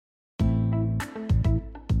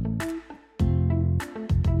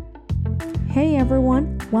Hey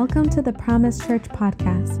everyone, welcome to the Promise Church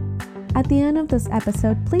podcast. At the end of this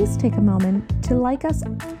episode, please take a moment to like us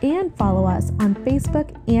and follow us on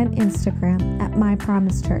Facebook and Instagram at My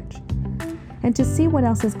Promise Church. And to see what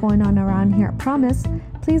else is going on around here at Promise,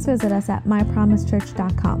 please visit us at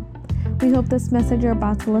mypromisechurch.com. We hope this message you're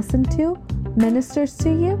about to listen to ministers to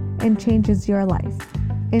you and changes your life.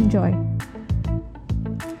 Enjoy.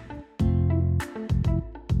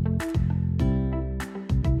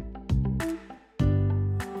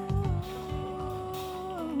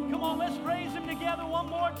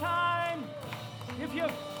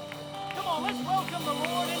 Let's welcome the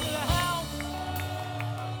Lord into the house.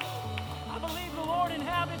 I believe the Lord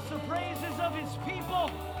inhabits the praises of His people.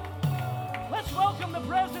 Let's welcome the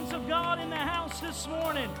presence of God in the house this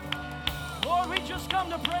morning. Lord, we just come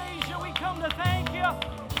to praise You. We come to thank You.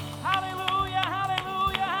 Hallelujah,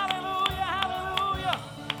 hallelujah, hallelujah, hallelujah.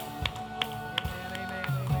 Amen, amen,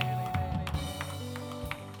 amen, amen, amen.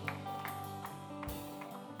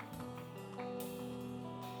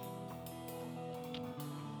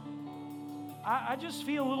 I just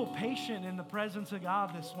feel a little patient in the presence of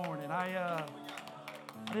God this morning. I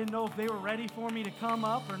didn't know if they were ready for me to come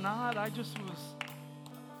up or not. I just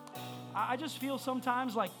feel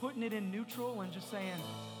sometimes like putting it in neutral and just saying,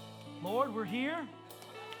 Lord, we're here.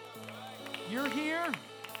 You're here.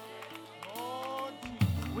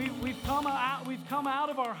 We've come out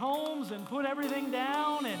of our homes and put everything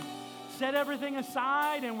down and set everything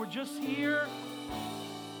aside, and we're just here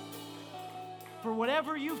for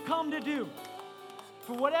whatever You've come to do.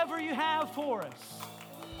 For whatever You have for us.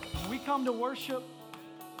 When we come to worship,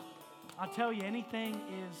 I tell you, anything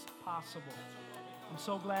is possible. I'm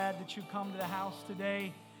so glad that you've come to the house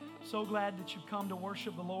today. So glad that you've come to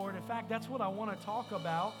worship the Lord. In fact, that's what I want to talk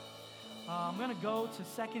about. I'm going to go to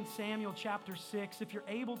 2 Samuel chapter 6. If you're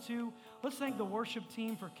able to, let's thank the worship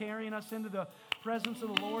team for carrying us into the presence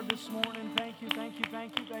of the Lord this morning. Thank you, thank you,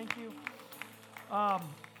 thank you, thank you.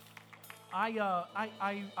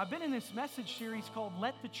 I've been in this message series called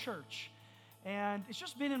Let the Church, and it's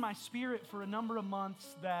just been in my spirit for a number of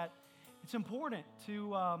months that it's important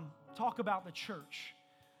to talk about the church.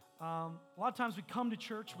 A lot of times we come to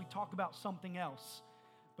church, we talk about something else,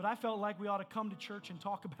 but I felt like we ought to come to church and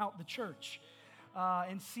talk about the church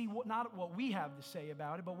and see not what we have to say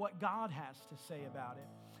about it, but what God has to say about it.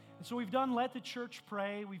 And so we've done Let the Church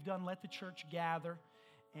Pray, we've done Let the Church Gather.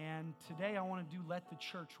 And today I want to do Let the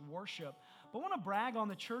Church Worship. But I want to brag on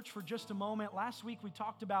the church for just a moment. Last week we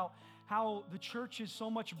talked about how the church is so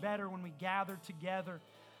much better when we gather together,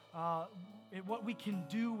 what we can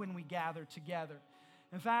do when we gather together.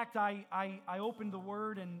 In fact, I opened the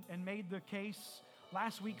Word and made the case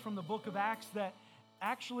last week from the book of Acts that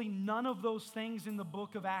actually none of those things in the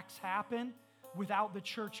book of Acts happen without the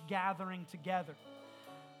church gathering together.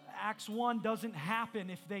 Acts 1 doesn't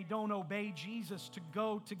happen if they don't obey Jesus to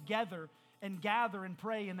go together and gather and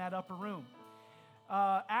pray in that upper room.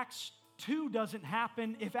 Acts 2 doesn't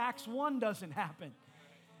happen if Acts 1 doesn't happen.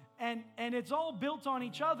 And it's all built on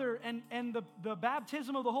each other. And the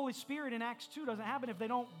baptism of the Holy Spirit in Acts 2 doesn't happen if they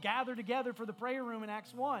don't gather together for the prayer room in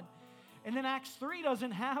Acts 1. And then Acts 3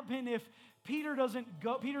 doesn't happen if Peter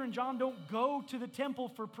and John don't go to the temple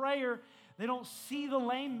for prayer. They don't see the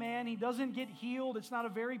lame man. He doesn't get healed. It's not a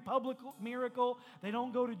very public miracle. They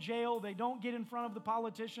don't go to jail. They don't get in front of the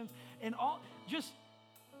politicians. And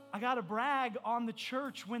I got to brag on the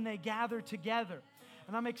church when they gather together.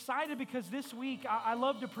 And I'm excited because this week, I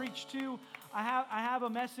love to preach too. I have a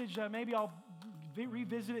message, maybe I'll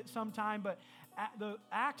revisit it sometime, but the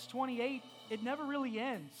Acts 28, it never really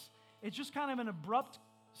ends. It's just kind of an abrupt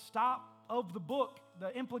stop of the book.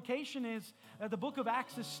 The implication is that the book of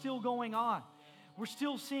Acts is still going on. We're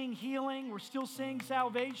still seeing healing. We're still seeing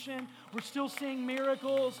salvation. We're still seeing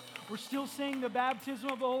miracles. We're still seeing the baptism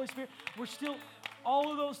of the Holy Spirit. All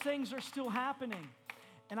of those things are still happening.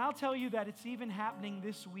 And I'll tell you that it's even happening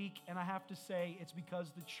this week, and I have to say it's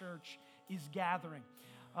because the church is gathering.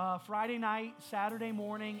 Friday night, Saturday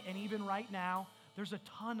morning, and even right now, there's a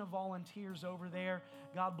ton of volunteers over there.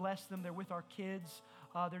 God bless them. They're with our kids.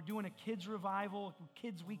 They're doing a kids revival,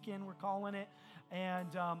 kids weekend we're calling it. And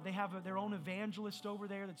they have their own evangelist over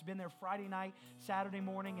there that's been there Friday night, Saturday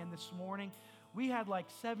morning, and this morning. We had like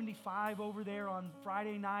 75 over there on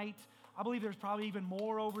Friday night. I believe there's probably even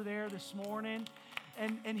more over there this morning.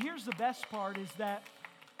 And here's the best part is that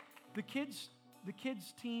the kids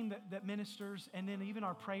team that ministers, and then even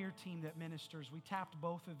our prayer team that ministers, we tapped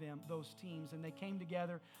both of those teams, and they came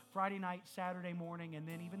together Friday night, Saturday morning, and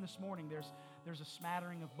then even this morning there's a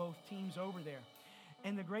smattering of both teams over there.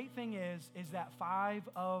 And the great thing is that 5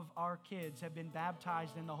 of our kids have been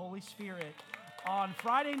baptized in the Holy Spirit on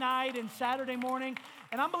Friday night and Saturday morning.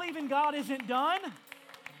 And I'm believing God isn't done.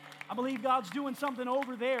 I believe God's doing something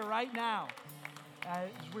over there right now as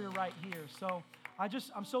we're right here. So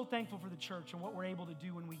I'm so thankful for the church and what we're able to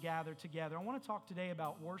do when we gather together. I want to talk today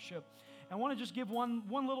about worship. I want to just give one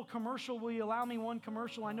little commercial. Will you allow me one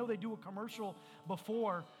commercial? I know they do a commercial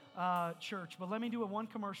before church, but let me do one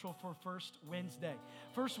commercial for First Wednesday.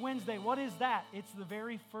 First Wednesday, what is that? It's the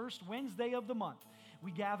very first Wednesday of the month.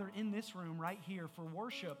 We gather in this room right here for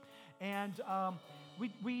worship. And I'll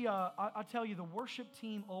tell you, the worship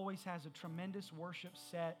team always has a tremendous worship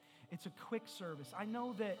set. It's a quick service. I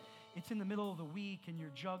know that it's in the middle of the week and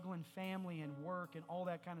you're juggling family and work and all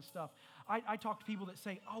that kind of stuff. I talk to people that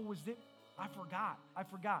say, I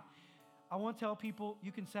forgot. I want to tell people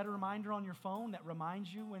you can set a reminder on your phone that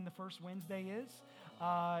reminds you when the first Wednesday is.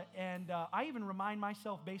 I even remind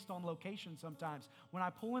myself based on location sometimes. When I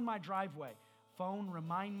pull in my driveway, phone,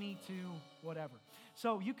 remind me to whatever.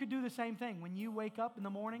 So you could do the same thing. When you wake up in the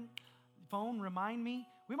morning, phone, remind me.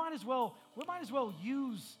 We might as well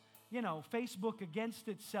use, Facebook against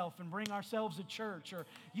itself and bring ourselves to church, or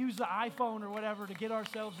use the iPhone or whatever to get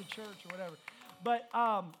ourselves to church or whatever. But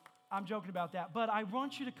I'm joking about that. But I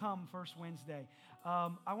want you to come first Wednesday.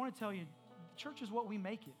 I want to tell you, church is what we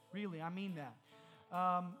make it, really. I mean that.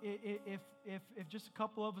 If just a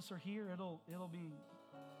couple of us are here, it'll be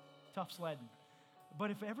tough sledding. But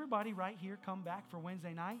if everybody right here come back for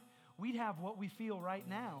Wednesday night, we'd have what we feel right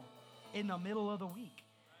now in the middle of the week.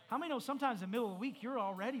 How many know sometimes in the middle of the week, you're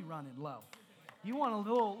already running low? You want a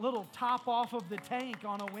little top off of the tank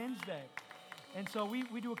on a Wednesday. And so we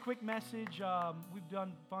do a quick message. We've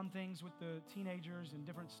done fun things with the teenagers and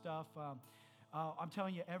different stuff. I'm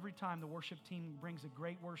telling you, every time the worship team brings a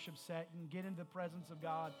great worship set, you can get into the presence of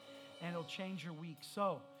God, and it'll change your week.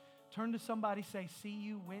 So turn to somebody, say, see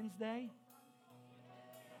you Wednesday.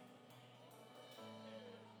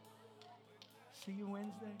 See you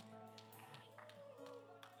Wednesday.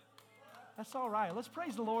 That's all right. Let's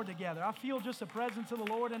praise the Lord together. I feel just the presence of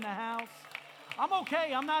the Lord in the house. I'm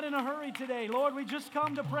okay. I'm not in a hurry today. Lord, we just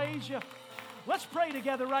come to praise you. Let's pray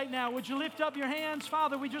together right now. Would you lift up your hands?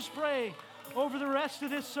 Father, we just pray over the rest of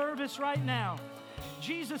this service right now.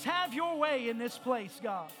 Jesus, have your way in this place,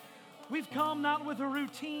 God. We've come not with a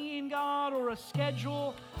routine, God, or a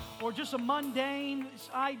schedule, or just a mundane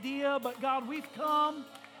idea, but God, we've come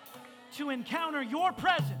to encounter your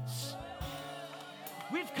presence.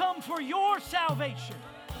 We've come for your salvation.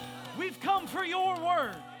 We've come for your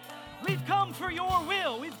word. We've come for your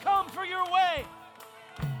will. We've come for your way.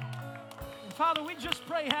 And Father, we just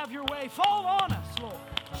pray, have your way. Fall on us, Lord.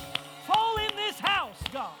 Fall in this house,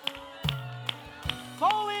 God.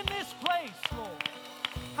 Fall in this place, Lord.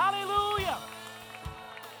 Hallelujah.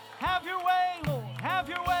 Have your way, Lord. Have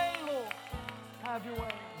your way, Lord. Have your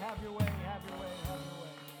way. Have your way. Have your way. Have your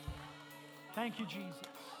way. Thank you, Jesus.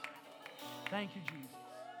 Thank you, Jesus.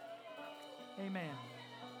 Amen.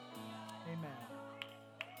 Amen.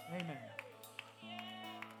 Amen.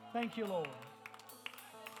 Thank you, Lord.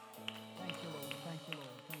 Thank you, Lord. Thank you, Lord.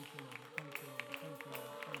 Thank you, Lord. Thank you, Lord. Thank you, Lord.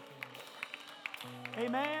 Thank you, Lord.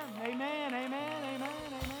 Amen. Amen. Amen. Amen.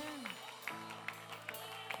 Amen.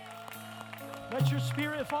 Let your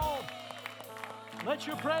spirit fall. Let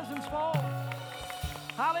your presence fall.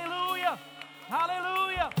 Hallelujah.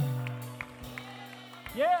 Hallelujah.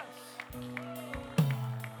 Yes.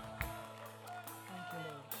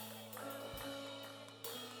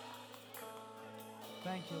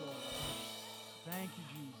 Thank you, Lord. Thank you,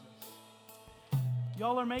 Jesus.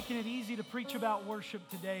 Y'all are making it easy to preach about worship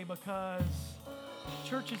today because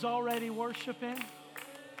church is already worshiping.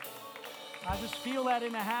 I just feel that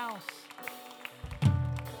in the house.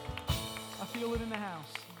 I feel it in the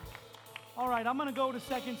house. All right, I'm going to go to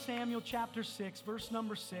 2 Samuel chapter 6, verse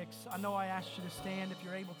number 6. I know I asked you to stand. If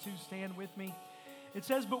you're able to, stand with me. It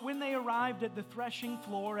says, but when they arrived at the threshing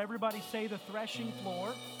floor, everybody say the threshing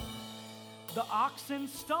floor, the oxen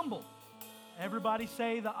stumbled. Everybody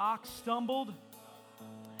say the ox stumbled.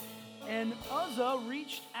 And Uzzah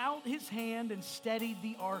reached out his hand and steadied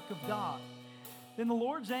the ark of God. Then the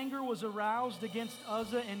Lord's anger was aroused against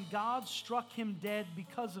Uzzah, and God struck him dead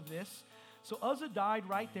because of this. So Uzzah died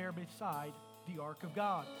right there beside the ark of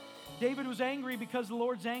God. David was angry because the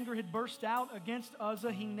Lord's anger had burst out against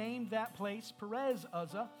Uzzah. He named that place Perez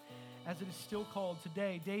Uzzah, as it is still called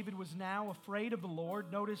today. David was now afraid of the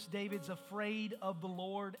Lord. Notice David's afraid of the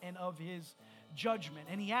Lord and of his judgment.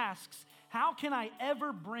 And he asks, how can I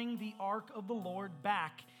ever bring the ark of the Lord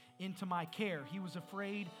back into my care? He was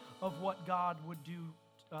afraid of what God would do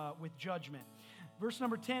with judgment. Verse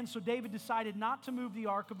number 10, so David decided not to move the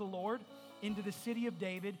ark of the Lord into the city of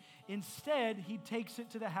David. Instead, he takes it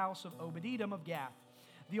to the house of Obed-Edom of Gath.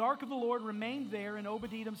 The ark of the Lord remained there in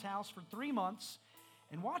Obed-Edom's house for 3 months.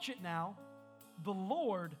 And watch it now. The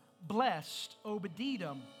Lord blessed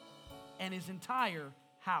Obed-Edom and his entire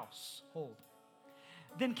household.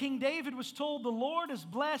 Then King David was told, the Lord has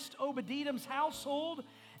blessed Obed-Edom's household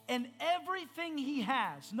and everything he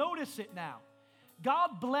has. Notice it now.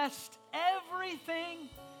 God blessed everything.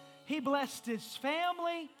 He blessed his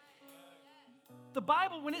family. The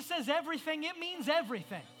Bible, when it says everything, it means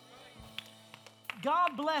everything.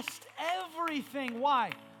 God blessed everything.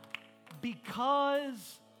 Why?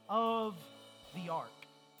 Because of the ark.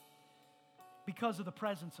 Because of the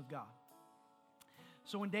presence of God.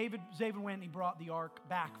 So when David went and he brought the ark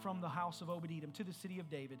back from the house of Obed-Edom to the city of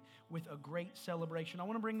David with a great celebration. I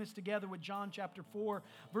want to bring this together with John chapter 4,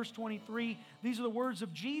 verse 23. These are the words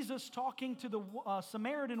of Jesus talking to the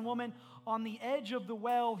Samaritan woman on the edge of the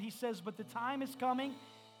well. He says, but the time is coming,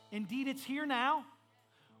 indeed it's here now,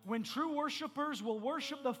 when true worshipers will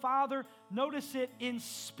worship the Father, notice it, in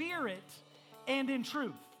spirit and in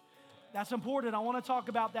truth. That's important. I want to talk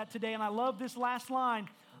about that today, and I love this last line.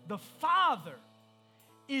 The Father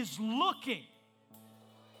is looking.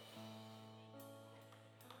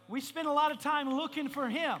 We spend a lot of time looking for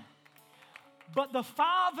Him, but the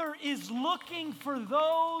Father is looking for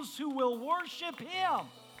those who will worship Him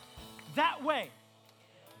that way.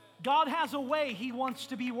 God has a way He wants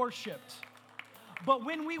to be worshiped. But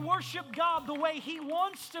when we worship God the way He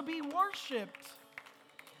wants to be worshiped,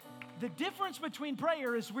 the difference between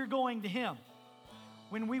prayer is we're going to Him.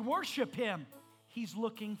 When we worship Him, He's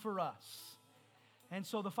looking for us. And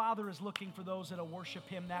so the Father is looking for those that will worship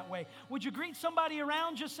Him that way. Would you greet somebody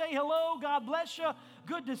around? Just say hello. God bless you.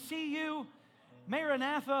 Good to see you.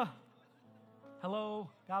 Maranatha. Hello.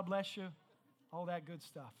 God bless you. All that good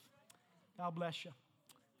stuff. God bless you.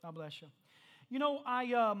 God bless you. You know,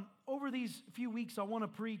 over these few weeks, I want to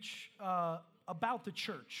preach about the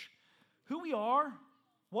church. Who we are,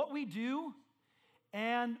 what we do,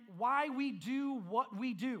 and why we do what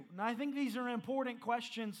we do. And I think these are important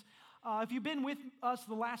questions. If you've been with us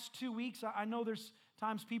the last 2 weeks, I know there's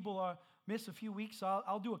times people miss a few weeks, so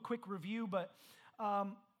I'll do a quick review. But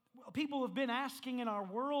people have been asking in our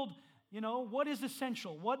world, you know, what is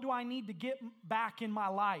essential? What do I need to get back in my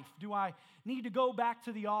life? Do I need to go back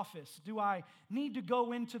to the office? Do I need to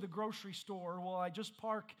go into the grocery store? Or will I just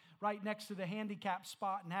park right next to the handicap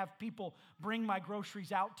spot and have people bring my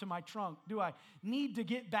groceries out to my trunk? Do I need to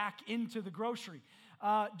get back into the grocery?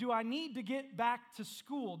 Do I need to get back to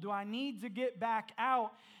school? Do I need to get back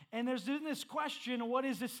out? And there's this question, what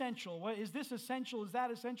is essential? What, is this essential? Is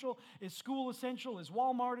that essential? Is school essential? Is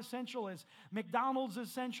Walmart essential? Is McDonald's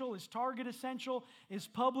essential? Is Target essential? Is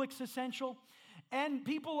Publix essential? And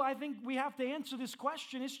people, I think we have to answer this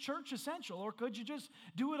question, is church essential? Or could you just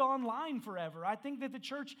do it online forever? I think that the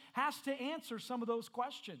church has to answer some of those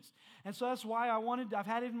questions. And so that's why I've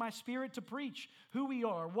had it in my spirit to preach who we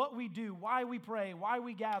are, what we do, why we pray, why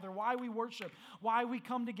we gather, why we worship, why we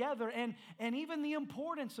come together, and even the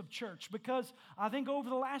importance of church. Because I think over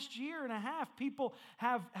the last year and a half, people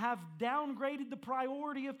have downgraded the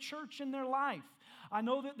priority of church in their life. I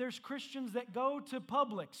know that there's Christians that go to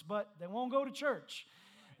Publix, but they won't go to church.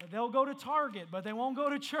 They'll go to Target, but they won't go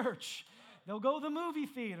to church. They'll go to the movie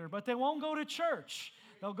theater, but they won't go to church.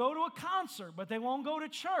 They'll go to a concert, but they won't go to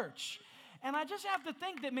church. And I just have to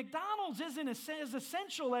think that McDonald's isn't as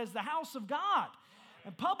essential as the house of God.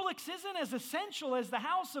 And Publix isn't as essential as the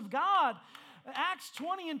house of God. Acts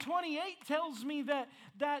 20 and 28 tells me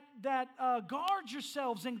that guard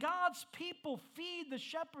yourselves and God's people feed the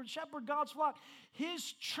shepherd God's flock.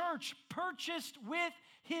 His church purchased with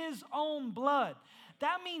His own blood.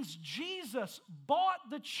 That means Jesus bought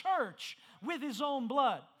the church with His own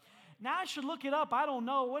blood. Now I should look it up. I don't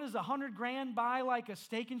know. What is $100,000 buy like a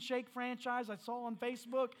Steak and Shake franchise I saw on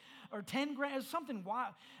Facebook? Or $10,000, something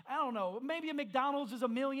wild. I don't know. Maybe a McDonald's is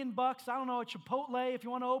 $1 million. I don't know. A Chipotle, if you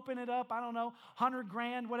want to open it up, I don't know.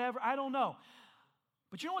 $100,000, whatever. I don't know.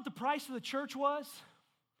 But you know what the price of the church was?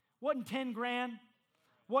 Wasn't $10,000.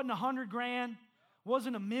 Wasn't $100,000.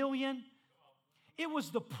 Wasn't $1 million. It was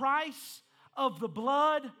the price of the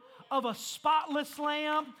blood of a spotless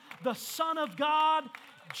lamb, the Son of God,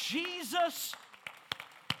 Jesus.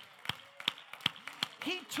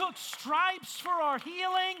 He took stripes for our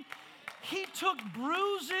healing. He took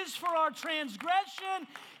bruises for our transgression.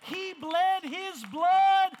 He bled His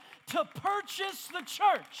blood to purchase the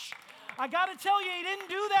church. I got to tell you, He didn't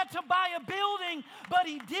do that to buy a building, but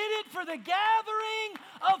He did it for the gathering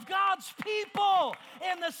of God's people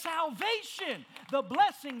and the salvation, the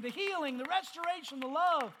blessing, the healing, the restoration, the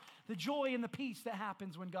love the joy and the peace that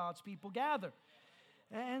happens when God's people gather.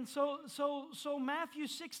 And so Matthew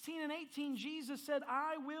 16 and 18, Jesus said,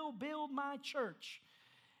 I will build my church,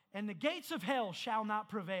 and the gates of hell shall not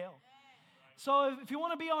prevail. So if you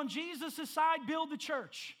want to be on Jesus' side, build the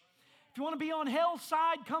church. If you want to be on hell's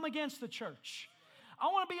side, come against the church. I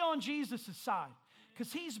want to be on Jesus' side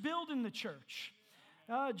because He's building the church.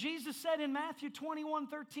 Jesus said in Matthew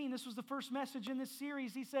 21:13, this was the first message in this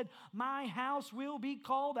series, He said, my house will be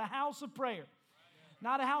called a house of prayer.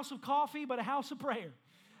 Not a house of coffee, but a house of prayer.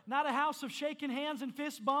 Not a house of shaking hands and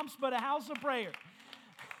fist bumps, but a house of prayer.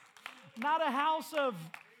 Not a house of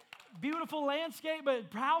beautiful landscape, but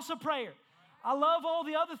a house of prayer. I love all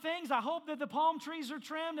the other things. I hope that the palm trees are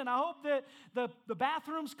trimmed, and I hope that the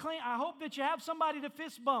bathroom's clean. I hope that you have somebody to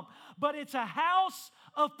fist bump. But it's a house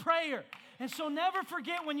of prayer. And so never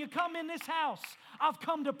forget when you come in this house, I've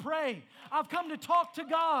come to pray. I've come to talk to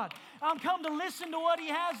God. I've come to listen to what He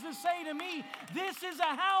has to say to me. This is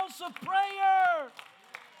a house of prayer.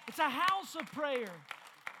 It's a house of prayer.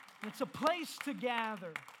 It's a place to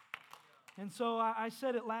gather. And so I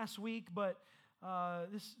said it last week, but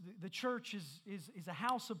the church is a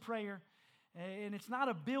house of prayer. And it's not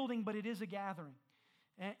a building, but it is a gathering.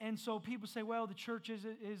 And so people say, well, the church is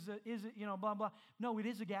blah, blah. No, it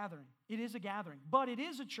is a gathering. It is a gathering. But it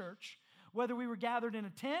is a church, whether we were gathered in a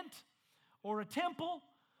tent or a temple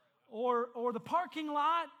or the parking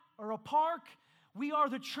lot or a park. We are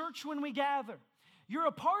the church when we gather. You're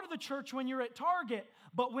a part of the church when you're at Target,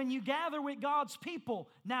 but when you gather with God's people,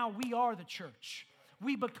 now we are the church.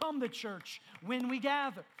 We become the church when we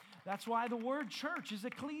gather. That's why the word church is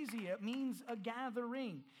ecclesia. It means a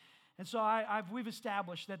gathering. And so we've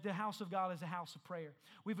established that the house of God is a house of prayer.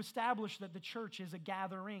 We've established that the church is a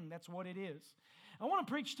gathering. That's what it is. I want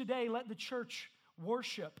to preach today, let the church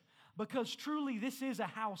worship, because truly this is a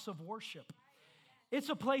house of worship. It's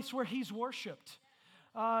a place where He's worshiped.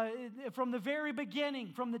 From the very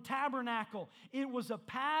beginning, from the tabernacle, it was a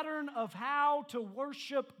pattern of how to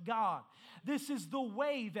worship God. This is the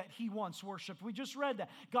way that He wants worshiped. We just read that.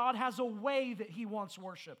 God has a way that He wants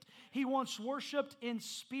worshiped. He wants worshiped in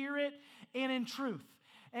spirit and in truth.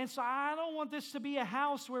 And so I don't want this to be a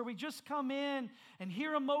house where we just come in and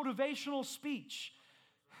hear a motivational speech.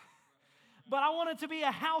 But I want it to be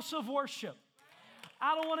a house of worship.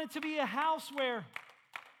 I don't want it to be a house where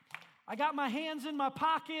I got my hands in my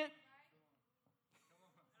pocket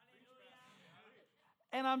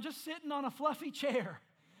and I'm just sitting on a fluffy chair.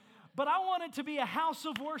 But I want it to be a house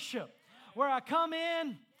of worship where I come in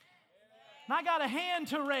and I got a hand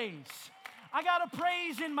to raise. I got a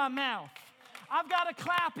praise in my mouth. I've got a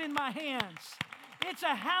clap in my hands. It's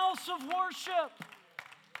a house of worship.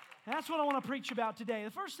 And that's what I want to preach about today.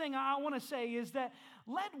 The first thing I want to say is that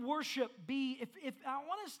let worship be, if I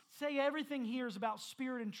want to say everything here is about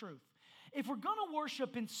spirit and truth. If we're going to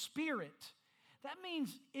worship in spirit, that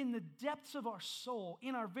means in the depths of our soul,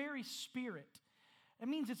 in our very spirit. It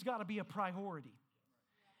means it's got to be a priority.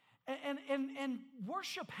 And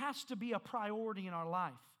worship has to be a priority in our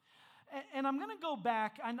life. And I'm going to go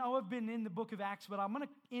back. I know I've been in the book of Acts, but I'm going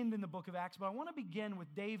to end in the book of Acts. But I want to begin with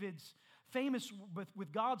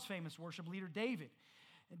with God's famous worship leader, David.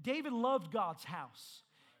 David loved God's house.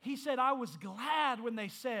 He said, I was glad when they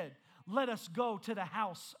said, let us go to the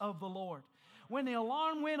house of the Lord. When the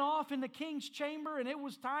alarm went off in the king's chamber and it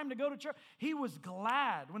was time to go to church, he was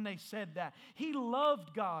glad when they said that. He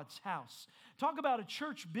loved God's house. Talk about a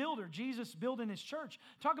church builder. Jesus building His church.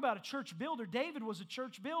 Talk about a church builder. David was a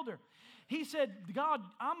church builder. He said, God,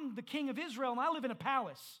 I'm the king of Israel and I live in a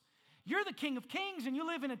palace. You're the king of kings and you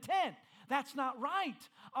live in a tent. That's not right.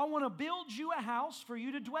 I want to build you a house for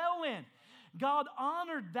you to dwell in. God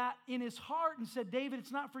honored that in His heart and said, David,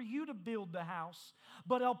 it's not for you to build the house,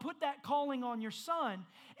 but I'll put that calling on your son.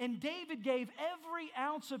 And David gave every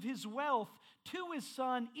ounce of his wealth to his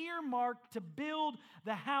son, earmarked to build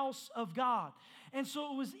the house of God. And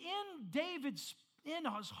so it was in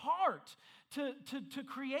his heart to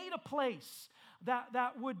create a place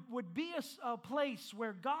that would be a place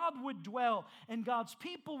where God would dwell and God's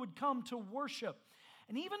people would come to worship.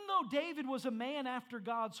 And even though David was a man after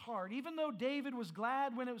God's heart, even though David was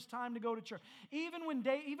glad when it was time to go to church, even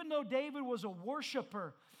though David was a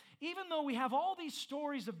worshiper, even though we have all these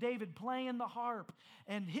stories of David playing the harp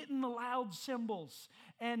and hitting the loud cymbals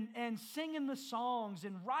and singing the songs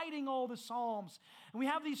and writing all the psalms, and we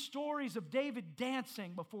have these stories of David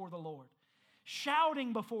dancing before the Lord,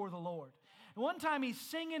 shouting before the Lord. And one time he's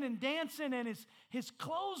singing and dancing and his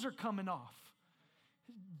clothes are coming off.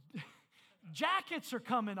 Jackets are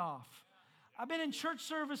coming off. I've been in church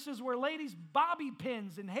services where ladies' bobby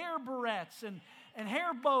pins and hair barrettes and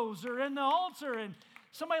hair bows are in the altar, and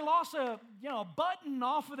Somebody lost a button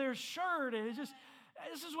off of their shirt, and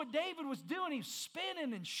this is what David was doing. He was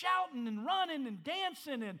spinning and shouting and running and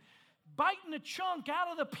dancing and biting a chunk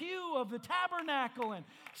out of the pew of the tabernacle and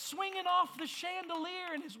swinging off the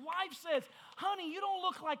chandelier. And his wife says, honey, you don't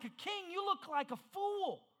look like a king. You look like a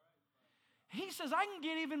fool. He says, I can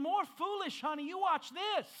get even more foolish, honey. You watch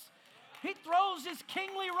this. He throws his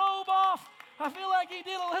kingly robe off. I feel like he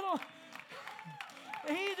did a little...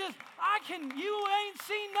 you ain't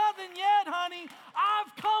seen nothing yet, honey.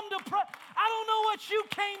 I've come to pray. I don't know what you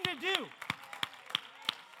came to do.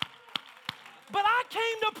 But I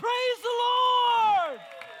came to praise the Lord.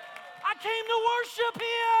 I came to worship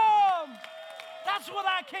Him. That's what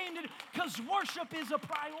I came to do. Because worship is a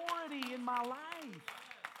priority in my life.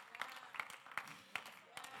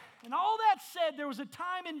 And all that said, there was a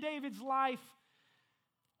time in David's life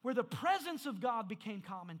where the presence of God became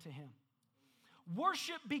common to him.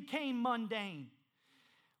 Worship became mundane.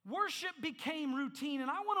 Worship became routine. And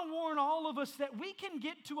I want to warn all of us that we can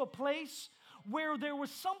get to a place where there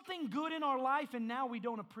was something good in our life and now we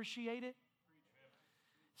don't appreciate it.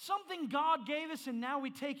 Something God gave us and now we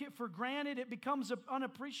take it for granted. It becomes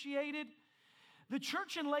unappreciated. The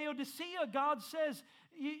church in Laodicea, God says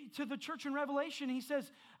to the church in Revelation, He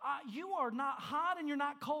says, you are not hot and you're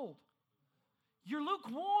not cold. You're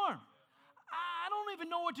lukewarm. I don't even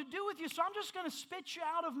know what to do with you, so I'm just going to spit you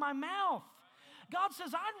out of my mouth. God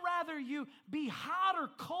says, I'd rather you be hot or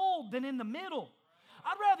cold than in the middle.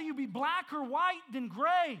 I'd rather you be black or white than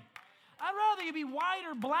gray. I'd rather you be white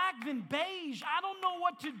or black than beige. I don't know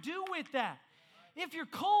what to do with that. If you're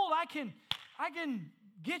cold, I can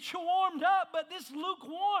get you warmed up, but this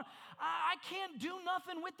lukewarm, I can't do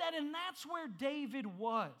nothing with that. And that's where David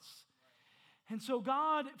was. And so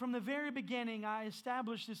God, from the very beginning, I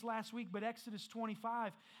established this last week, but Exodus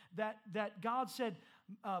 25, that God said,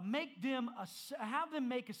 have them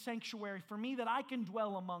make a sanctuary for me that I can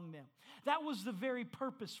dwell among them. That was the very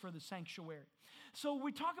purpose for the sanctuary. So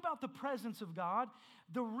we talk about the presence of God.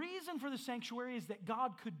 The reason for the sanctuary is that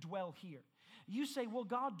God could dwell here. You say, well,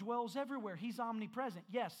 God dwells everywhere. He's omnipresent.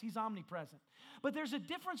 Yes, He's omnipresent. But there's a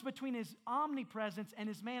difference between His omnipresence and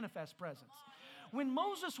His manifest presence. When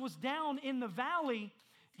Moses was down in the valley,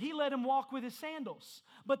 He let him walk with his sandals.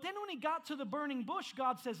 But then when he got to the burning bush,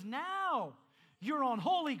 God says, now you're on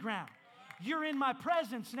holy ground. You're in my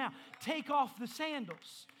presence now. Take off the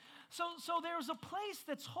sandals. So there's a place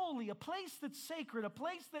that's holy, a place that's sacred, a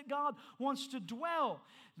place that God wants to dwell.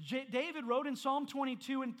 David wrote in Psalm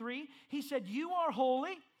 22:3, he said, you are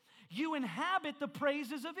holy. You inhabit the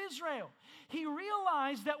praises of Israel. He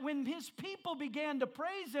realized that when his people began to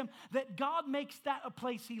praise Him, that God makes that a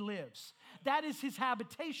place He lives. That is His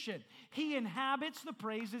habitation. He inhabits the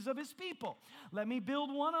praises of His people. Let me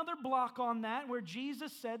build one other block on that, where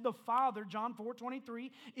Jesus said the Father, John 4:23,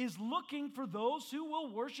 is looking for those who will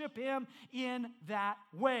worship Him in that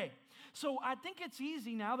way. So I think it's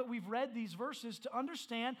easy now that we've read these verses to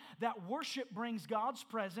understand that worship brings God's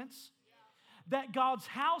presence. That God's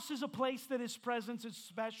house is a place that His presence is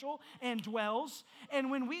special and dwells.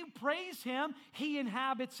 And when we praise Him, He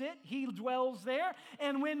inhabits it. He dwells there.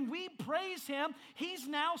 And when we praise Him, He's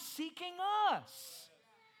now seeking us.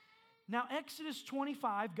 Now, Exodus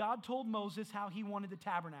 25, God told Moses how He wanted the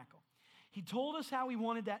tabernacle. He told us how He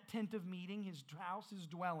wanted that tent of meeting, His house, His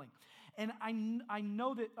dwelling. And I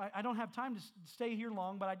know that I don't have time to stay here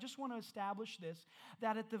long, but I just want to establish this,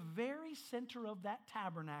 that at the very center of that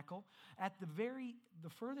tabernacle, at the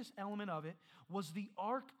furthest element of it, was the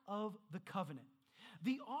Ark of the Covenant.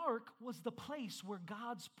 The Ark was the place where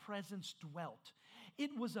God's presence dwelt.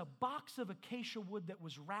 It was a box of acacia wood that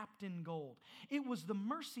was wrapped in gold. It was the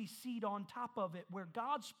mercy seat on top of it where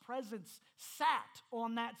God's presence sat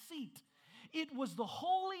on that seat. It was the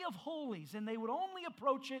Holy of Holies, and they would only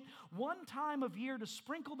approach it one time of year to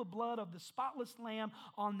sprinkle the blood of the spotless lamb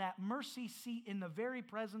on that mercy seat in the very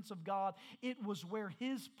presence of God. It was where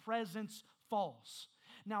His presence falls.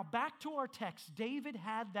 Now, back to our text. David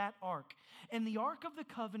had that ark, and the Ark of the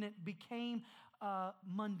Covenant became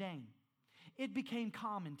mundane. It became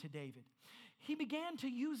common to David. He began to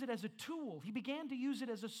use it as a tool. He began to use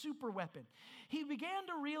it as a super weapon. He began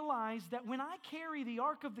to realize that when I carry the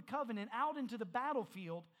Ark of the Covenant out into the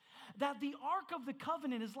battlefield, that the Ark of the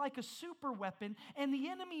Covenant is like a super weapon and the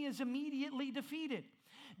enemy is immediately defeated.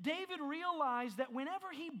 David realized that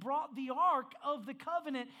whenever he brought the Ark of the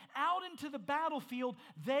Covenant out into the battlefield,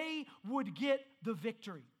 they would get the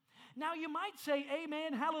victory. Now, you might say,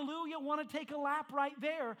 amen, hallelujah, want to take a lap right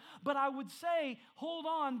there. But I would say, hold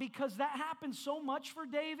on, because that happened so much for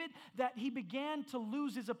David that he began to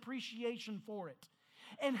lose his appreciation for it.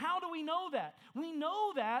 And how do we know that? We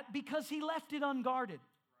know that because he left it unguarded.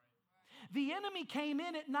 The enemy came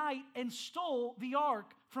in at night and stole the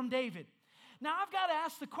ark from David. Now, I've got to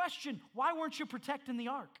ask the question, why weren't you protecting the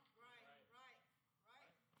ark?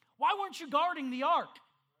 Why weren't you guarding the ark?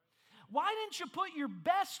 Why didn't you put your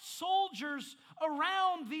best soldiers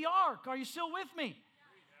around the ark? Are you still with me?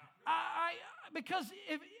 Because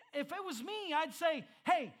if it was me, I'd say,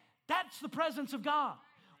 hey, that's the presence of God.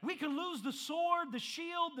 We can lose the sword, the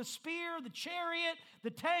shield, the spear, the chariot, the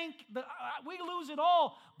tank. We lose it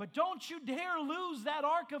all. But don't you dare lose that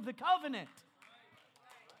Ark of the Covenant.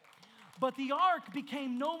 But the ark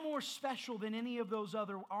became no more special than any of those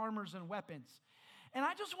other armors and weapons. And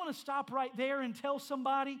I just want to stop right there and tell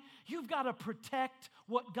somebody, you've got to protect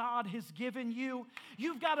what God has given you.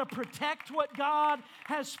 You've got to protect what God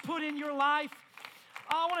has put in your life.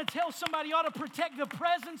 I want to tell somebody, you ought to protect the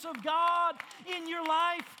presence of God in your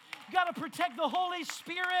life. You got to protect the Holy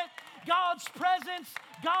Spirit, God's presence,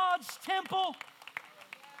 God's temple.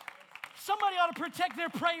 Somebody ought to protect their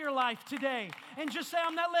prayer life today and just say,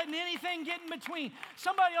 I'm not letting anything get in between.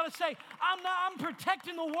 Somebody ought to say, I'm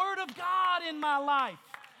protecting the Word of God in my life.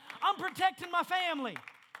 I'm protecting my family.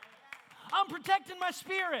 I'm protecting my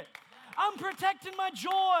spirit. I'm protecting my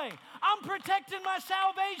joy. I'm protecting my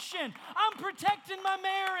salvation. I'm protecting my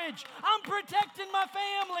marriage. I'm protecting my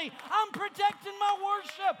family. I'm protecting my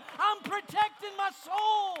worship. I'm protecting my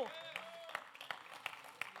soul.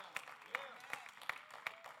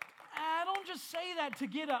 I don't just say that to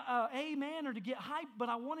get a amen or to get hype, but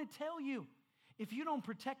I want to tell you, if you don't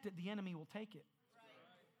protect it, the enemy will take it.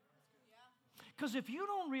 Because if you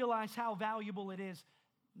don't realize how valuable it is,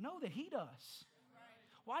 know that he does.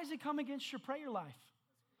 Why does he come against your prayer life?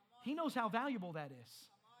 He knows how valuable that is.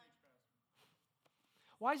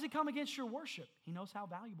 Why does he come against your worship? He knows how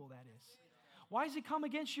valuable that is. Why does he come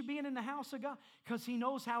against you being in the house of God? Because he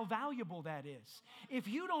knows how valuable that is. If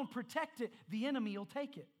you don't protect it, the enemy will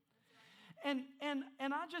take it. And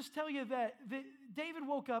I just tell you that David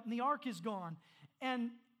woke up and the ark is gone.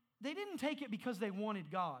 And they didn't take it because they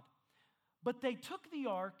wanted God. But they took the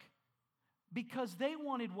ark because they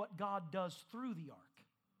wanted what God does through the ark.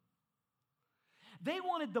 They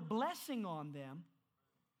wanted the blessing on them,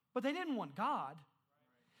 but they didn't want God.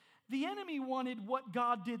 The enemy wanted what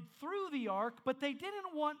God did through the ark, but they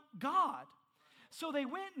didn't want God. So they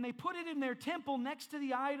went and they put it in their temple next to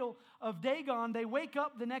the idol of Dagon. They wake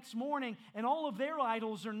up the next morning and all of their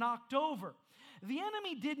idols are knocked over. The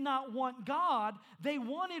enemy did not want God. They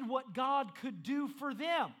wanted what God could do for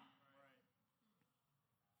them.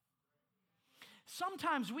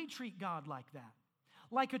 Sometimes we treat God like that,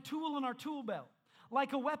 like a tool in our tool belt,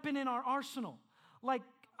 like a weapon in our arsenal, like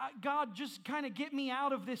God, just kind of get me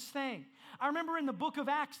out of this thing. I remember in the book of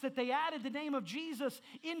Acts that they added the name of Jesus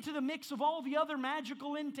into the mix of all the other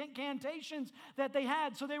magical incantations that they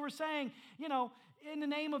had. So they were saying, you know, in the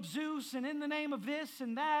name of Zeus and in the name of this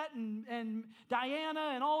and that and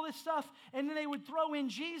Diana and all this stuff. And then they would throw in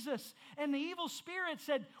Jesus. And the evil spirit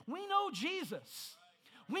said, we know Jesus.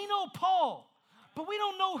 We know Paul. But we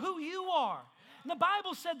don't know who you are. And the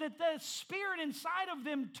Bible said that the spirit inside of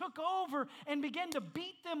them took over and began to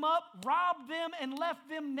beat them up, rob them, and left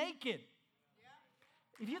them naked.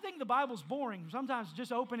 If you think the Bible's boring, sometimes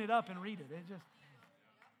just open it up and read it.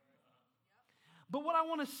 But what I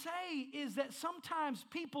want to say is that sometimes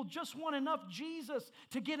people just want enough Jesus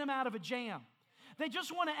to get them out of a jam. They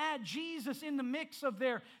just want to add Jesus in the mix of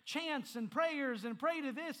their chants and prayers and pray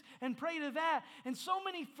to this and pray to that. And so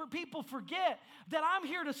many people forget that I'm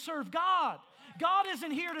here to serve God. God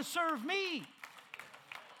isn't here to serve me.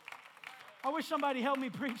 I wish somebody helped me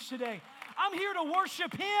preach today. I'm here to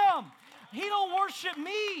worship Him. He don't worship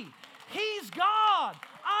me. He's God.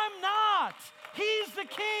 I'm not. He's the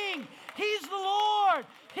King. He's the Lord.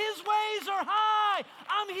 His ways are high.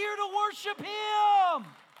 I'm here to worship Him.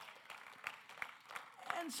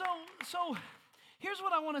 And so here's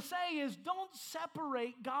what I want to say is don't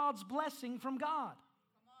separate God's blessing from God.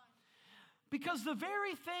 Because the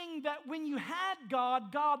very thing that when you had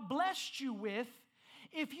God, God blessed you with,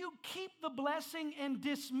 if you keep the blessing and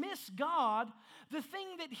dismiss God, the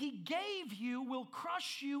thing that He gave you will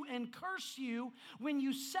crush you and curse you when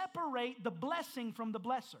you separate the blessing from the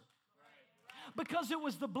blesser. Because it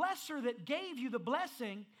was the blesser that gave you the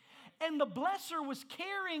blessing, and the blesser was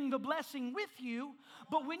carrying the blessing with you.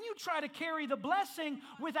 But when you try to carry the blessing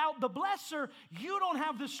without the blesser, you don't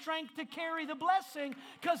have the strength to carry the blessing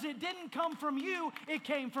because it didn't come from you, it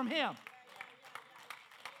came from Him.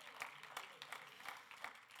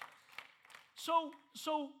 So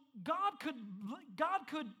God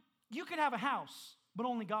could, you could have a house, but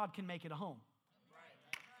only God can make it a home.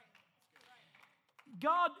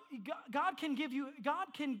 God can give you,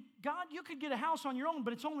 you could get a house on your own,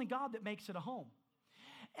 but it's only God that makes it a home.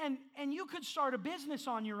 And you could start a business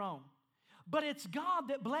on your own, but it's God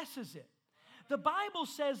that blesses it. The Bible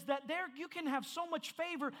says that you can have so much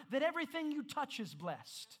favor that everything you touch is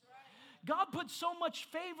blessed. God put so much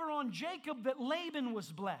favor on Jacob that Laban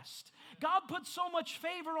was blessed. God put so much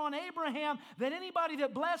favor on Abraham that anybody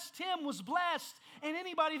that blessed him was blessed, and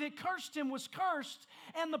anybody that cursed him was cursed.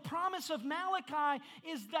 And the promise of Malachi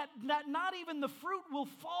is that not even the fruit will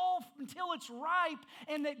fall until it's ripe,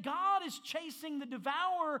 and that God is chasing the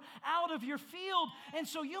devourer out of your field. And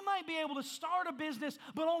so you might be able to start a business,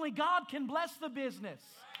 but only God can bless the business.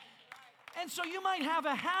 And so you might have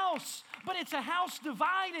a house, but it's a house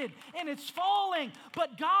divided and it's falling,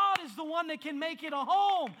 but God is the one that can make it a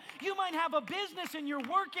home. You might have a business and you're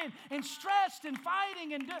working and stressed and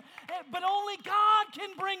fighting, but only God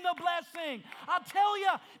can bring the blessing. I'll tell you,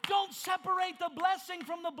 don't separate the blessing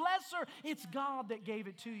from the blesser. It's God that gave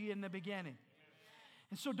it to you in the beginning.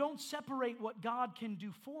 And so don't separate what God can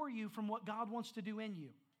do for you from what God wants to do in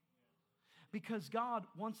you. Because God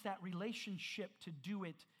wants that relationship to do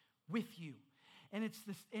it with you. And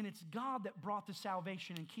it's God that brought the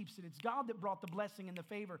salvation and keeps it. It's God that brought the blessing and the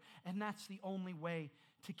favor, and that's the only way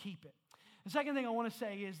to keep it. The second thing I want to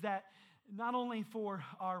say is that not only for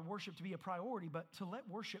our worship to be a priority, but to let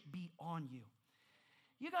worship be on you.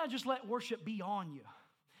 You got to just let worship be on you.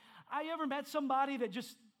 I ever met somebody that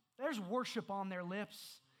there's worship on their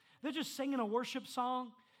lips. They're just singing a worship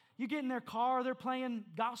song. You get in their car, they're playing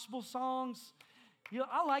gospel songs.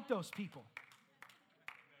 I like those people.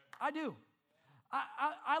 I do.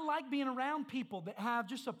 I like being around people that have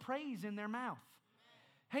just a praise in their mouth.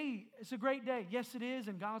 Hey, it's a great day. Yes, it is,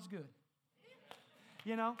 and God's good.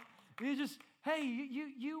 You just, hey,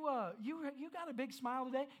 you got a big smile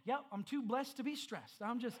today. Yep, I'm too blessed to be stressed.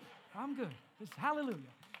 I'm good. Just hallelujah.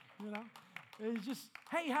 It's just,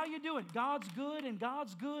 hey, how you doing? God's good, and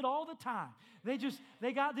God's good all the time.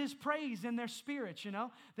 They got this praise in their spirits,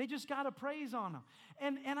 They just got a praise on them.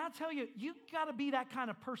 And I tell you, you got to be that kind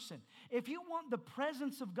of person. If you want the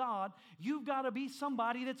presence of God, you've got to be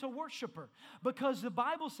somebody that's a worshiper. Because the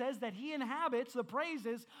Bible says that He inhabits the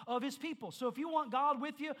praises of His people. So if you want God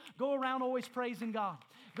with you, go around always praising God.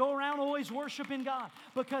 Go around always worshiping God.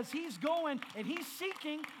 Because He's going and He's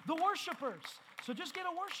seeking the worshipers. So just get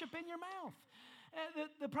a worship in your mouth.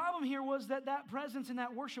 The problem here was that presence and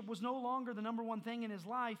that worship was no longer the number one thing in his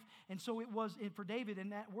life, and so it was for David,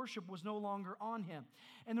 and that worship was no longer on him.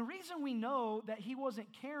 And the reason we know that he wasn't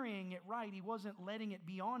carrying it right, he wasn't letting it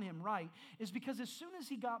be on him right, is because as soon as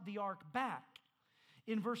he got the ark back,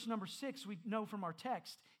 in verse number 6, we know from our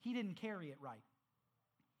text, he didn't carry it right.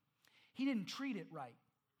 He didn't treat it right.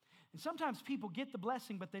 And sometimes people get the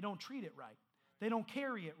blessing, but they don't treat it right. They don't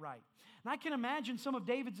carry it right. And I can imagine some of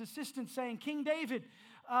David's assistants saying, King David,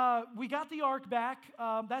 we got the ark back.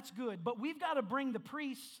 That's good. But we've got to bring the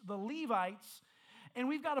priests, the Levites, and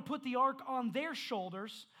we've got to put the ark on their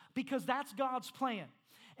shoulders because that's God's plan.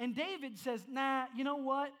 And David says, nah, you know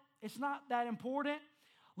what? It's not that important.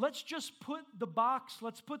 Let's just put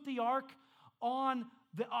let's put the ark on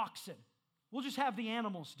the oxen. We'll just have the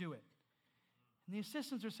animals do it. And the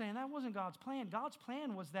assistants are saying, that wasn't God's plan. God's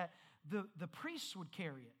plan was that the priests would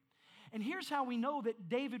carry it. And here's how we know that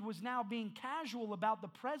David was now being casual about the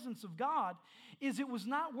presence of God, is it was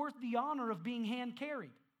not worth the honor of being hand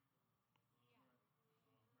carried.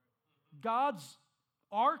 God's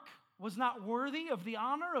ark was not worthy of the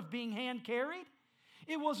honor of being hand carried.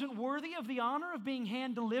 It wasn't worthy of the honor of being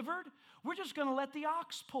hand delivered. We're just going to let the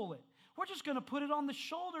ox pull it. We're just going to put it on the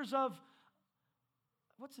shoulders of,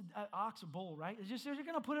 what's an ox, a bull, right? It's just, they're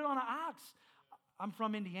going to put it on an ox. I'm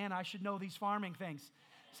from Indiana. I should know these farming things.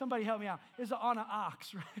 Somebody help me out. It's on an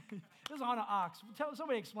ox, right? It's on an ox.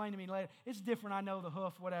 Somebody explain to me later. It's different. I know the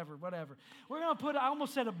hoof, whatever. We're going to I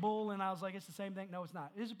almost said a bull, and I was like, it's the same thing. No, it's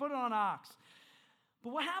not. Just put it on an ox.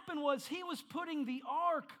 But what happened was he was putting the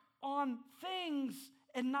ark on things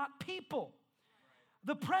and not people.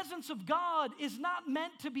 The presence of God is not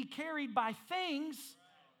meant to be carried by things.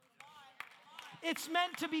 It's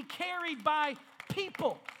meant to be carried by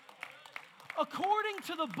people. According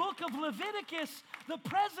to the book of Leviticus, the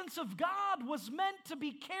presence of God was meant to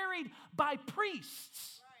be carried by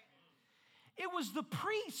priests. It was the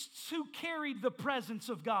priests who carried the presence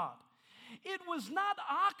of God. It was not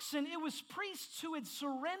oxen, it was priests who had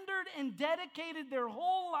surrendered and dedicated their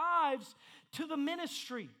whole lives to the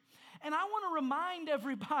ministry. And I want to remind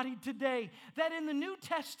everybody today that in the New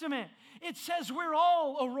Testament, it says we're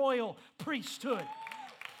all a royal priesthood.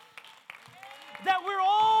 That we're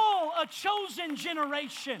all a chosen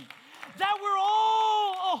generation. That we're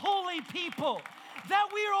all a holy people. that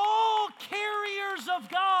we're all carriers of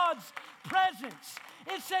God's presence.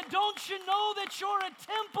 It said, don't you know that you're a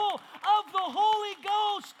temple of the Holy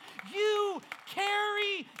Ghost? You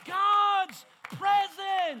carry God's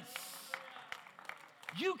presence.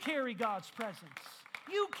 You carry God's presence.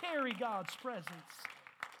 You carry God's presence.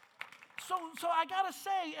 So I got to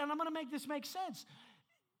say, and I'm going to make this make sense,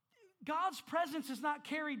 God's presence is not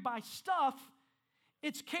carried by stuff,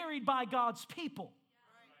 it's carried by God's people.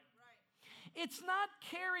 It's not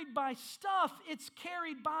carried by stuff, it's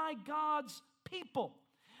carried by God's people.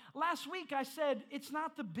 Last week I said it's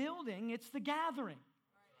not the building, it's the gathering.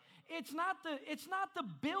 It's not the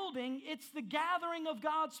building, it's the gathering of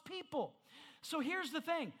God's people. So here's the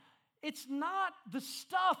thing. It's not the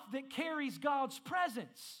stuff that carries God's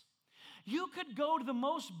presence. You could go to the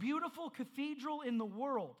most beautiful cathedral in the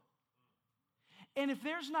world, and if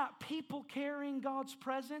there's not people carrying God's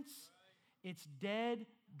presence, it's dead,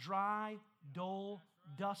 dry, dull,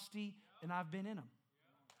 dusty, and I've been in them.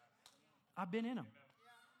 I've been in them.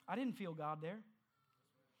 I didn't feel God there.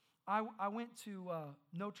 I went to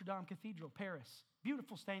Notre Dame Cathedral, Paris.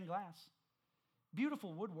 Beautiful stained glass.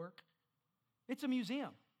 Beautiful woodwork. It's a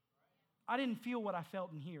museum. I didn't feel what I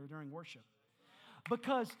felt in here during worship.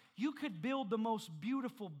 Because you could build the most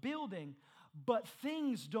beautiful building, but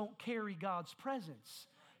things don't carry God's presence.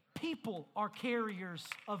 People are carriers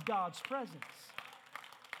of God's presence.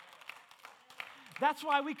 That's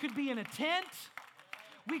why we could be in a tent.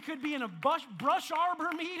 We could be in a brush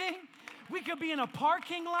arbor meeting. We could be in a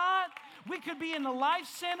parking lot. We could be in the Life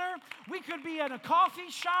Center. We could be at a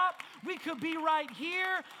coffee shop. We could be right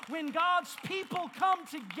here. When God's people come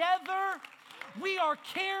together, we are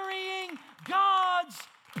carrying God's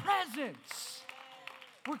presence.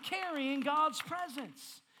 We're carrying God's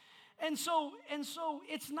presence. And so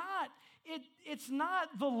it's not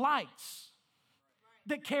the lights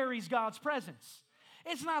that carries God's presence.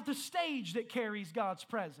 It's not the stage that carries God's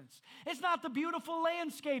presence. It's not the beautiful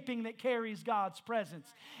landscaping that carries God's presence.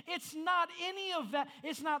 It's not any of that.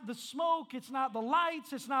 It's not the smoke. It's not the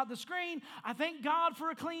lights. It's not the screen. I thank God for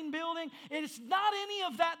a clean building. It's not any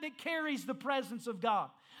of that that carries the presence of God.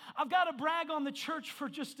 I've got to brag on the church for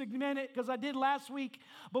just a minute because I did last week.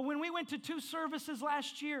 But when we went to 2 services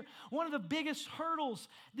last year, one of the biggest hurdles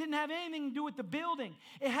didn't have anything to do with the building.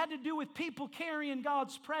 It had to do with people carrying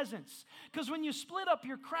God's presence. Because when you split up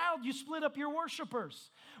your crowd, you split up your worshipers.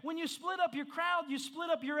 When you split up your crowd, you split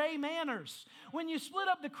up your ameners. When you split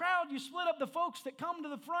up the crowd, you split up the folks that come to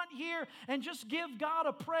the front here and just give God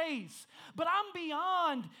a praise. But I'm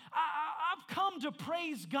beyond. I've come to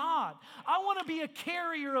praise God. I want to be a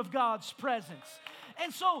carrier of God's presence.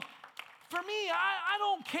 And so, for me, I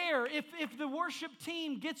don't care if the worship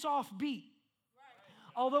team gets off beat.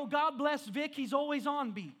 Although God bless Vic, he's always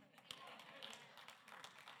on beat.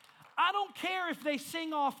 I don't care if they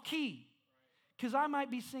sing off key, because I might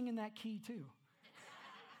be singing that key too.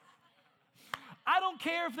 I don't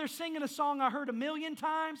care if they're singing a song I heard 1,000,000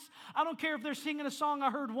 times. I don't care if they're singing a song I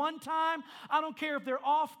heard one time. I don't care if they're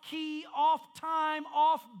off key, off time,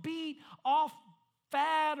 off beat, off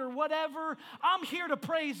fad or whatever. I'm here to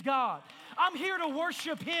praise God. I'm here to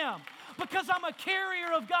worship Him because I'm a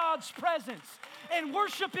carrier of God's presence. And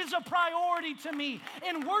worship is a priority to me.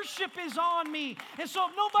 And worship is on me. And so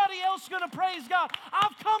if nobody else is going to praise God,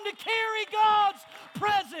 I've come to carry God's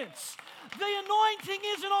presence. The anointing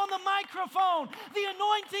isn't on the microphone. The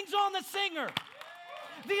anointing's on the singer.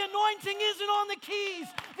 The anointing isn't on the keys.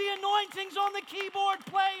 The anointing's on the keyboard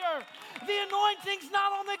player. The anointing's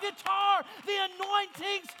not on the guitar. The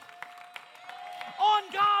anointing's on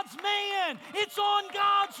God's man. It's on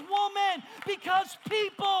God's woman because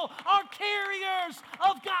people are carriers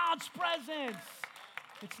of God's presence.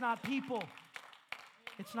 It's not people.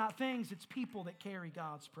 It's not things. It's people that carry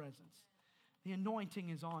God's presence. The anointing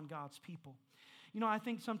is on God's people. You know, I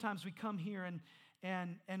think sometimes we come here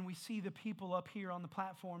and we see the people up here on the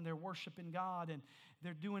platform, they're worshiping God and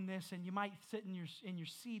they're doing this, and you might sit in your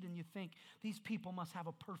seat and you think, these people must have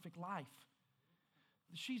a perfect life.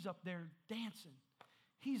 She's up there dancing.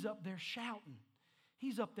 He's up there shouting.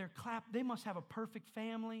 He's up there clapping. They must have a perfect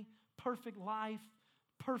family, perfect life,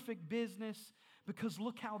 perfect business, because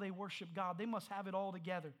look how they worship God. They must have it all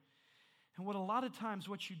together. And what a lot of times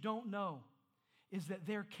what you don't know is that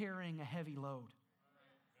they're carrying a heavy load.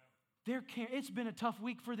 It's been a tough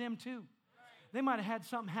week for them too. They might have had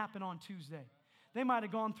something happen on Tuesday. They might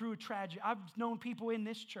have gone through a tragedy. I've known people in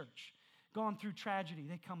this church gone through tragedy.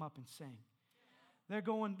 They come up and sing.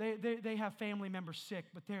 They have family members sick,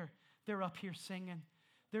 but they're up here singing.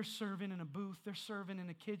 They're serving in a booth. They're serving in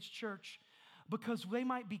a kids' church because they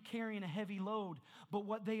might be carrying a heavy load, but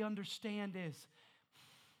what they understand is,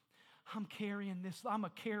 I'm carrying this. I'm a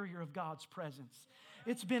carrier of God's presence.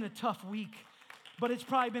 It's been a tough week, but it's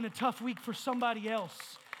probably been a tough week for somebody else.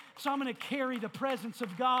 So I'm going to carry the presence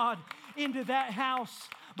of God into that house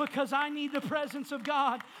because I need the presence of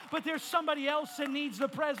God, but there's somebody else that needs the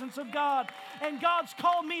presence of God. And God's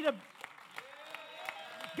called me to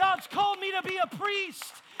be a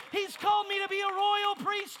priest. He's called me to be a royal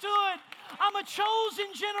priesthood. I'm a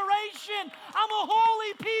chosen generation. I'm a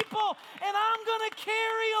holy people, and I'm going to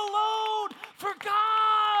carry a load for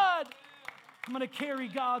God. I'm going to carry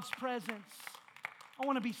God's presence. I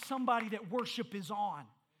want to be somebody that worship is on,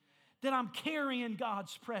 that I'm carrying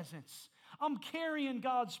God's presence. I'm carrying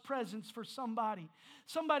God's presence for somebody.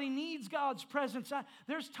 Somebody needs God's presence.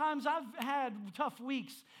 There's times I've had tough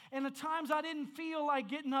weeks, and the times I didn't feel like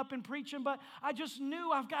getting up and preaching, but I just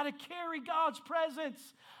knew I've got to carry God's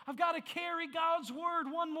presence. I've got to carry God's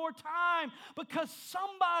word one more time because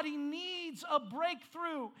somebody needs a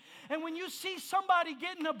breakthrough. And when you see somebody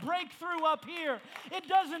getting a breakthrough up here, it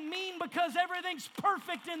doesn't mean because everything's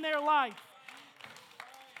perfect in their life.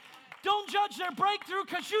 Don't judge their breakthrough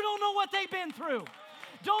because you don't know what they've been through.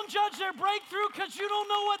 Don't judge their breakthrough because you don't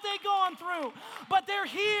know what they've gone through. But they're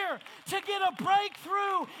here to get a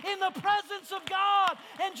breakthrough in the presence of God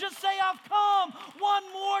and just say, I've come one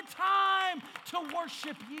more time to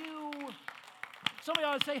worship you. Somebody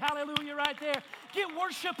ought to say hallelujah right there. Get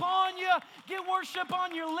worship on you. Get worship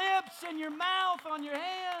on your lips and your mouth, on your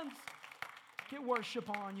hands. Get worship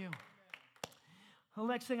on you. The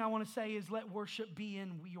next thing I want to say is let worship be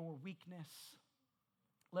in your weakness.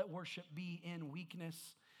 Let worship be in weakness.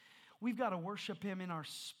 We've got to worship Him in our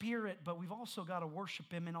spirit, but we've also got to worship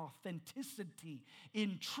Him in authenticity,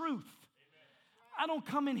 in truth. Amen. I don't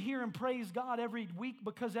come in here and praise God every week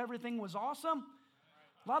because everything was awesome.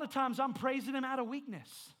 A lot of times I'm praising Him out of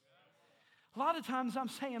weakness. A lot of times I'm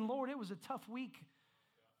saying, Lord, it was a tough week,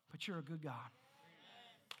 but you're a good God.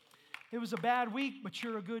 It was a bad week, but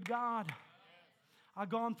you're a good God. I've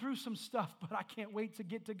gone through some stuff, but I can't wait to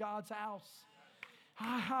get to God's house.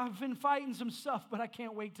 I've been fighting some stuff, but I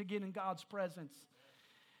can't wait to get in God's presence.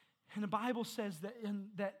 And the Bible says that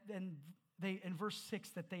in verse 6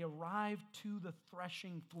 that they arrived to the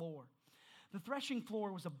threshing floor. The threshing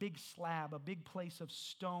floor was a big slab, a big place of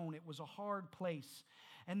stone. It was a hard place.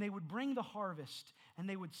 And they would bring the harvest, and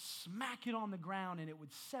they would smack it on the ground, and it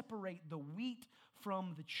would separate the wheat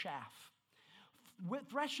from the chaff.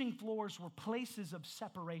 Threshing floors were places of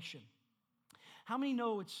separation. How many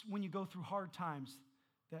know it's when you go through hard times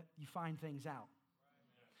that you find things out?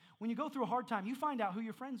 When you go through a hard time, you find out who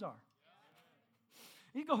your friends are.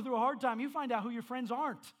 You go through a hard time, you find out who your friends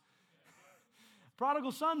aren't.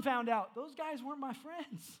 Prodigal son found out, those guys weren't my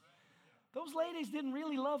friends. Those ladies didn't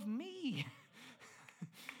really love me.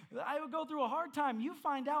 I would go through a hard time, you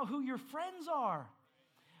find out who your friends are.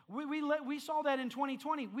 We saw that in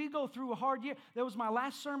 2020. We go through a hard year. That was my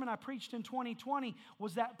last sermon I preached in 2020,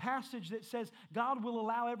 was that passage that says God will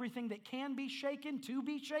allow everything that can be shaken to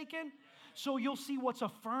be shaken. So you'll see what's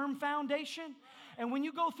a firm foundation. And when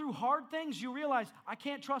you go through hard things, you realize, I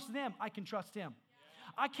can't trust them, I can trust Him.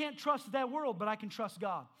 I can't trust that world, but I can trust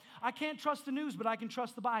God. I can't trust the news, but I can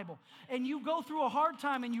trust the Bible. And you go through a hard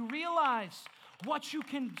time and you realize what you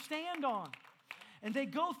can stand on. And they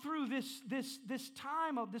go through this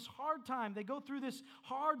time of this hard time. They go through this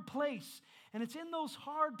hard place. And it's in those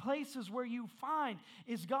hard places where you find,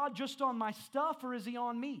 is God just on my stuff or is He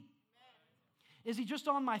on me? Is He just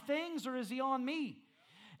on my things or is He on me?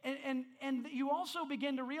 And you also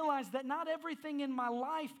begin to realize that not everything in my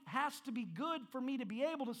life has to be good for me to be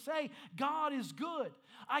able to say, God is good.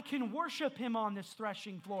 I can worship Him on this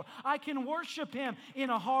threshing floor. I can worship Him in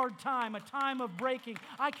a hard time, a time of breaking.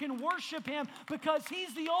 I can worship Him because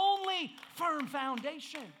He's the only firm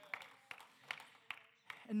foundation.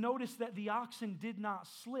 And notice that the oxen did not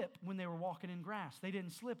slip when they were walking in grass. They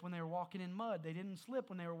didn't slip when they were walking in mud. They didn't slip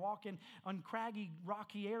when they were walking on craggy,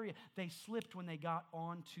 rocky area. They slipped when they got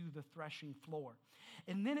onto the threshing floor.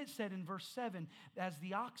 And then it said in verse 7, as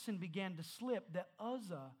the oxen began to slip, that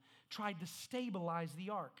Uzzah tried to stabilize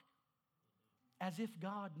the ark as if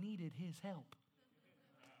God needed his help.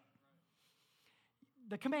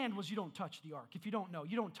 The command was you don't touch the ark. If you don't know,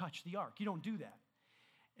 you don't touch the ark. You don't do that.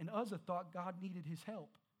 And Uzzah thought God needed his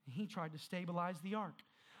help. He tried to stabilize the ark.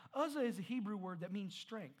 Uzzah is a Hebrew word that means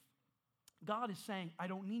strength. God is saying, I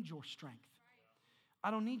don't need your strength. I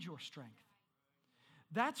don't need your strength.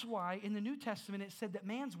 That's why in the New Testament it said that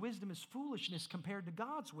man's wisdom is foolishness compared to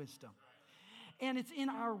God's wisdom. And it's in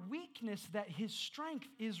our weakness that His strength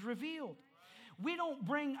is revealed. We don't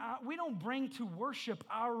bring to worship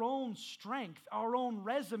our own strength, our own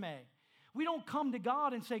resume. We don't come to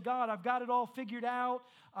God and say, God, I've got it all figured out.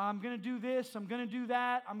 I'm going to do this. I'm going to do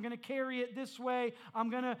that. I'm going to carry it this way.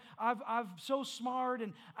 I'm so smart.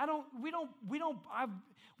 And we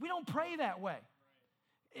don't pray that way.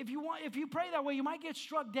 If you pray that way, you might get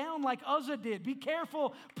struck down like Uzzah did. Be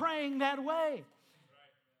careful praying that way.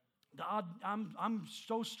 God, I'm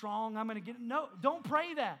so strong. I'm going to get it. No, don't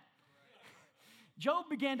pray that. Job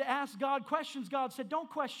began to ask God questions. God said, don't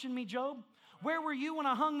question me, Job. Where were you when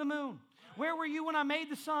I hung the moon? Where were you when I made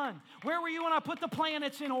the sun? Where were you when I put the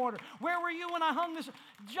planets in order? Where were you when I hung this?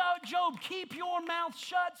 Job, keep your mouth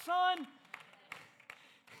shut, son.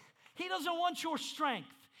 He doesn't want your strength.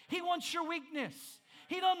 He wants your weakness.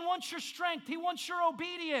 He doesn't want your strength. He wants your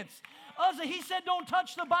obedience. Uzzah, he said, don't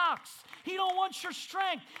touch the box. He don't want your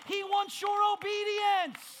strength. He wants your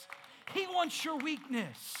obedience. He wants your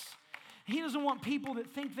weakness. He doesn't want people that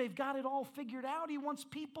think they've got it all figured out. He wants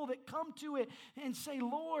people that come to it and say,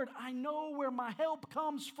 Lord, I know where my help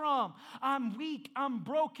comes from. I'm weak. I'm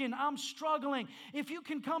broken. I'm struggling. If you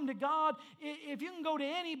can come to God, if you can go to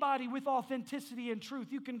anybody with authenticity and truth,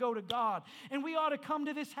 you can go to God. And we ought to come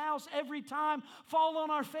to this house every time, fall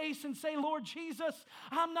on our face and say, Lord Jesus,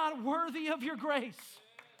 I'm not worthy of your grace.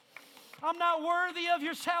 I'm not worthy of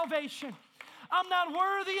your salvation. I'm not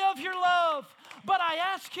worthy of your love, but I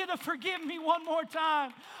ask you to forgive me one more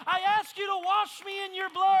time. I ask you to wash me in your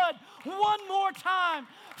blood one more time.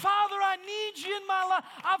 Father, I need you in my life.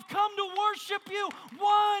 I've come to worship you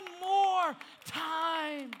one more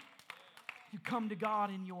time. You come to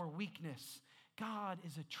God in your weakness. God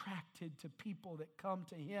is attracted to people that come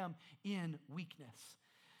to Him in weakness.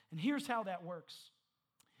 And here's how that works.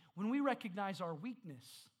 When we recognize our weakness,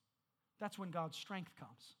 that's when God's strength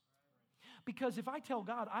comes. Because if I tell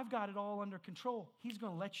God, I've got it all under control, He's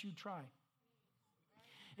going to let you try.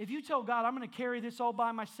 If you tell God, I'm going to carry this all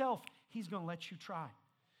by myself, He's going to let you try.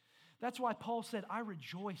 That's why Paul said, I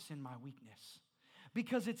rejoice in my weakness.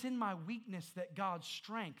 Because it's in my weakness that God's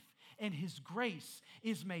strength and His grace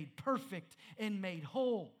is made perfect and made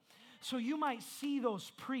whole. So you might see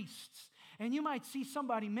those priests, and you might see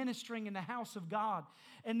somebody ministering in the house of God,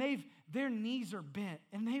 and their knees are bent,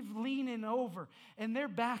 and they've leaning over, and their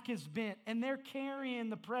back is bent, and they're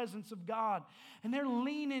carrying the presence of God, and they're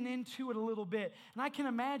leaning into it a little bit. And I can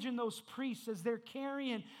imagine those priests as they're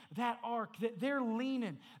carrying that ark, that they're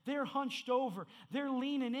leaning, they're hunched over, they're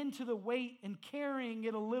leaning into the weight and carrying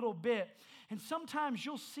it a little bit. And sometimes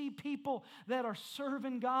you'll see people that are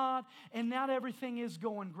serving God and not everything is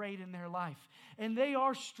going great in their life. And they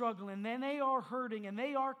are struggling and they are hurting and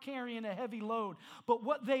they are carrying a heavy load. But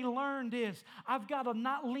what they learned is, I've got to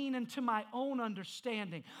not lean into my own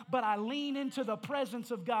understanding, but I lean into the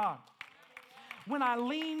presence of God. When I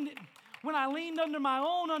leaned under my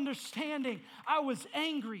own understanding, I was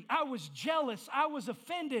angry, I was jealous, I was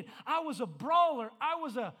offended, I was a brawler, I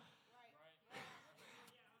was a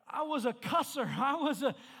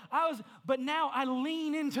cusser. But now I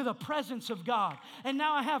lean into the presence of God. And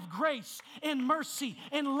now I have grace and mercy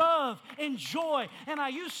and love and joy. And I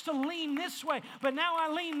used to lean this way, but now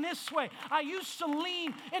I lean this way. I used to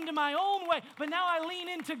lean into my own way, but now I lean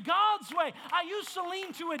into God's way. I used to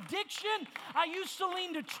lean to addiction. I used to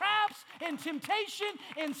lean to traps and temptation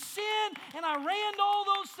and sin. And I ran to all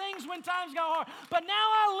those things when times got hard. But now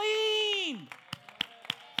I lean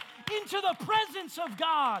into the presence of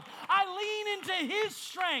God. I lean into His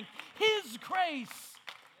strength, His grace,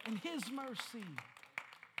 and His mercy.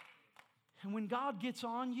 And when God gets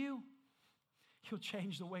on you, He'll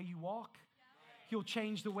change the way you walk. He'll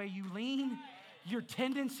change the way you lean. Your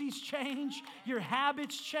tendencies change. Your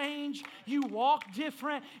habits change. You walk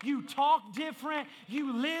different. You talk different.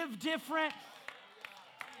 You live different.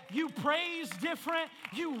 You praise different.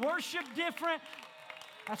 You worship different.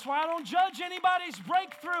 That's why I don't judge anybody's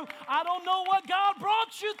breakthrough. I don't know what God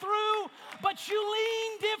brought you through, but you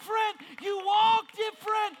lean different. You walk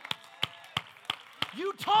different.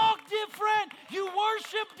 You talk different. You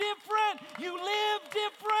worship different. You live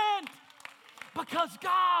different. Because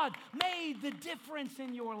God made the difference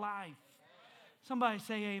in your life. Somebody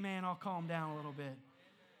say amen. I'll calm down a little bit.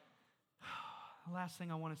 The last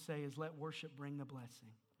thing I want to say is let worship bring the blessing.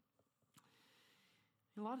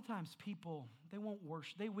 A lot of times people, they won't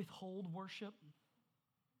worship. They withhold worship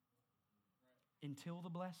until the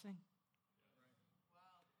blessing.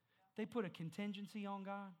 They put a contingency on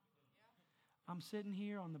God. I'm sitting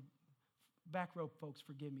here on the back row, folks,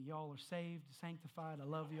 forgive me. Y'all are saved, sanctified. I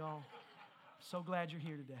love y'all. So glad you're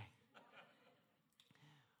here today.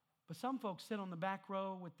 But some folks sit on the back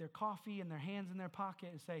row with their coffee and their hands in their pocket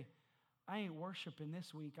and say, I ain't worshiping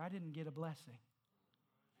this week. I didn't get a blessing.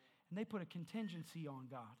 And they put a contingency on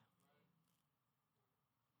God.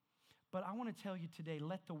 But I want to tell you today,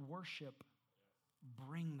 let the worship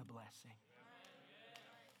bring the blessing.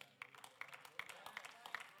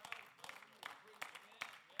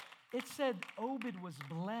 It said Obed was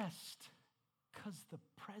blessed because the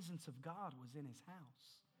presence of God was in his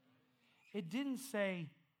house. It didn't say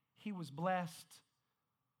he was blessed,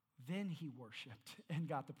 then he worshiped and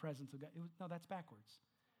got the presence of God. No, that's backwards.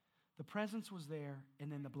 The presence was there, and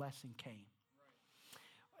then the blessing came.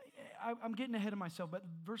 I'm getting ahead of myself, but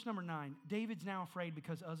verse number 9, David's now afraid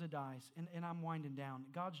because Uzzah dies, and I'm winding down.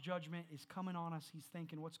 God's judgment is coming on us. He's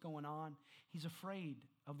thinking, what's going on? He's afraid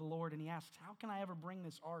of the Lord, and he asks, how can I ever bring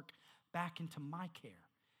this ark back into my care?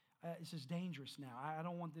 This is dangerous now. I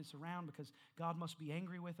don't want this around because God must be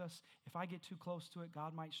angry with us. If I get too close to it,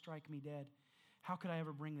 God might strike me dead. How could I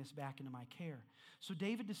ever bring this back into my care? So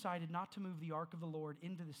David decided not to move the ark of the Lord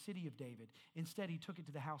into the city of David. Instead, he took it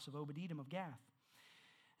to the house of Obed-Edom of Gath.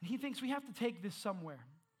 And he thinks we have to take this somewhere.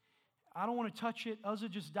 I don't want to touch it. Uzzah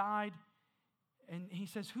just died. And he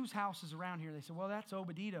says, whose house is around here? They said, well, that's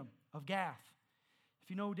Obed-Edom of Gath. If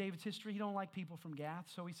you know David's history, he don't like people from Gath.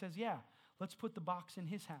 So he says, yeah, let's put the box in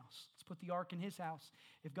his house. Let's put the ark in his house.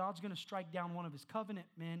 If God's going to strike down one of his covenant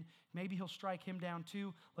men, maybe he'll strike him down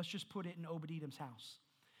too. Let's just put it in Obed-Edom's house.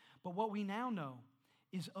 But what we now know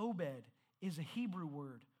is Obed is a Hebrew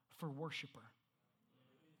word for worshiper.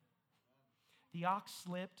 The ox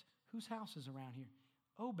slipped. Whose house is around here?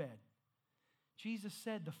 Obed. Jesus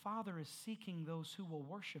said the Father is seeking those who will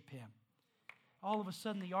worship him. All of a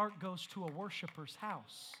sudden, the ark goes to a worshiper's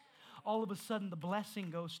house. All of a sudden, the blessing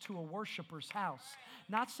goes to a worshiper's house.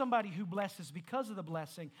 Not somebody who blesses because of the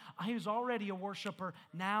blessing. He was already a worshiper.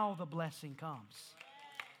 Now the blessing comes.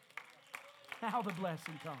 Now the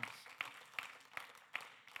blessing comes.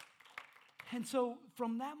 And so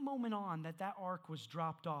from that moment on that ark was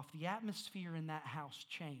dropped off, the atmosphere in that house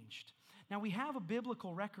changed. Now we have a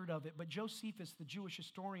biblical record of it, but Josephus, the Jewish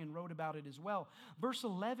historian, wrote about it as well. Verse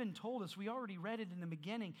 11 told us, we already read it in the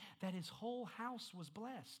beginning, that his whole house was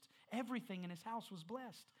blessed. Everything in his house was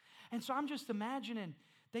blessed. And so I'm just imagining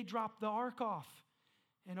they dropped the ark off.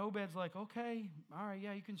 And Obed's like, okay, all right,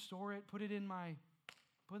 yeah, you can store it. Put it in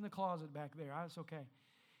the closet back there. It's okay.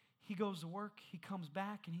 He goes to work. He comes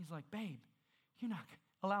back, and he's like, babe,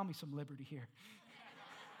 allow me some liberty here.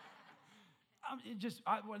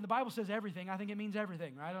 When the Bible says everything, I think it means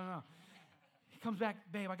everything. I don't know. He comes back,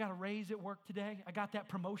 babe, I got a raise at work today. I got that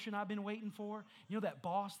promotion I've been waiting for. You know that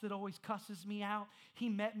boss that always cusses me out? He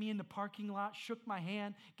met me in the parking lot, shook my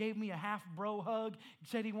hand, gave me a half bro hug,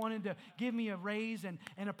 said he wanted to give me a raise and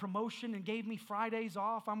a promotion and gave me Fridays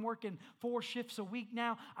off. I'm working 4 shifts a week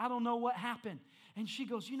now. I don't know what happened. And she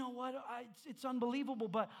goes, you know what? It's unbelievable,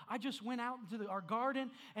 but I just went out into our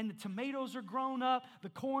garden, and the tomatoes are grown up. The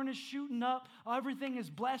corn is shooting up. Everything is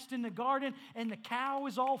blessed in the garden, and the cow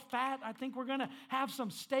is all fat. I think we're going to have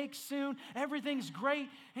some steak soon. Everything's great.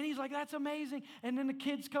 And he's like, that's amazing. And then the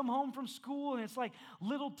kids come home from school, and it's like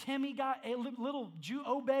little Timmy got little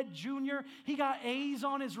Obed Jr. He got A's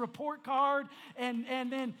on his report card, and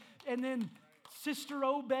then Sister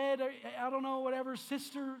Obed, I don't know, whatever,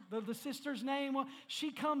 sister, the sister's name, she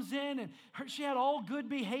comes in and she had all good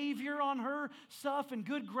behavior on her stuff and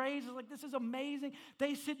good grades. It's like, this is amazing.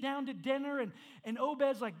 They sit down to dinner and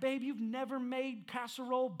Obed's like, babe, you've never made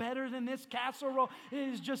casserole better than this casserole. It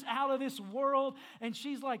is just out of this world. And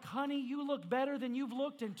she's like, honey, you look better than you've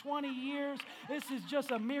looked in 20 years. This is just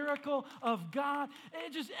a miracle of God.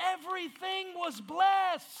 Everything was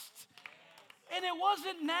blessed. And it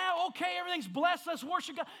wasn't now, okay, everything's blessed, let's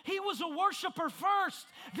worship God. He was a worshiper first.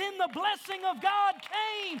 Then the blessing of God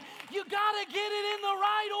came. You got to get it in the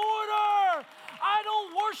right order. I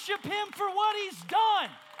don't worship him for what he's done.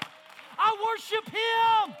 I worship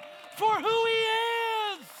him for who he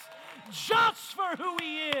is. Just for who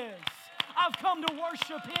he is. I've come to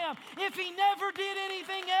worship him. If he never did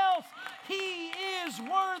anything else, he is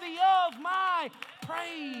worthy of my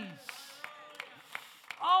praise.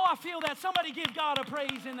 Oh, I feel that. Somebody give God a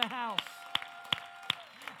praise in the house.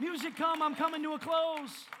 Music come, I'm coming to a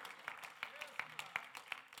close.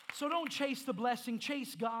 So don't chase the blessing,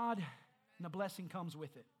 chase God, and the blessing comes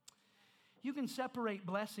with it. You can separate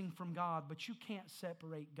blessing from God, but you can't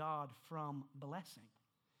separate God from blessing.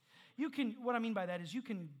 What I mean by that is you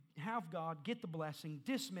can have God, get the blessing,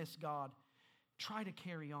 dismiss God, try to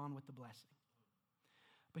carry on with the blessing.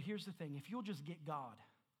 But here's the thing, if you'll just get God,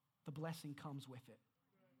 the blessing comes with it.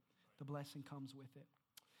 The blessing comes with it.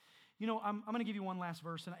 You know, I'm going to give you one last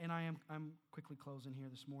verse, and I'm quickly closing here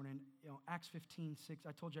this morning. You know, Acts 15:6.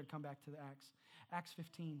 I told you I'd come back to the Acts. Acts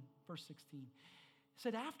 15, verse 16. It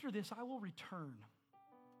said, after this I will return.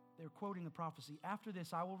 They're quoting the prophecy. After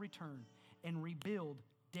this I will return and rebuild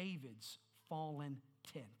David's fallen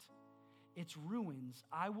tent. Its ruins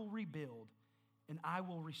I will rebuild, and I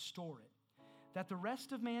will restore it, that the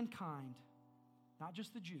rest of mankind, not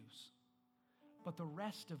just the Jews, but the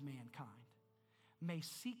rest of mankind, may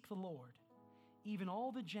seek the Lord, even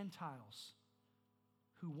all the Gentiles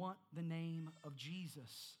who want the name of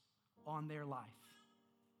Jesus on their life.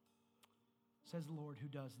 Says the Lord who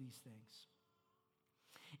does these things.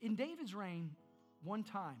 In David's reign, one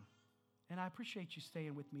time, and I appreciate you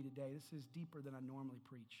staying with me today. This is deeper than I normally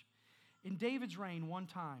preach. In David's reign, one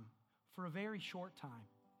time, for a very short time,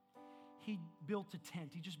 he built a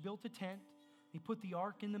tent. He just built a tent. He put the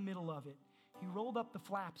ark in the middle of it. He rolled up the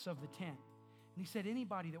flaps of the tent. And he said,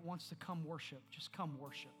 anybody that wants to come worship, just come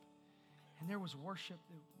worship. And there was worship.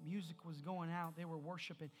 The music was going out. They were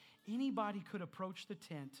worshiping. Anybody could approach the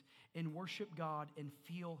tent and worship God and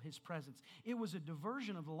feel His presence. It was a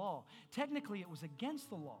diversion of the law. Technically, it was against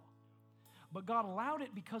the law. But God allowed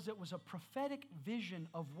it because it was a prophetic vision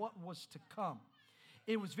of what was to come.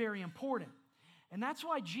 It was very important. And that's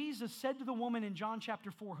why Jesus said to the woman in John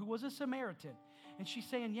chapter 4, who was a Samaritan, and she's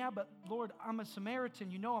saying, yeah, but Lord, I'm a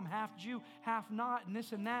Samaritan. You know, I'm half Jew, half not, and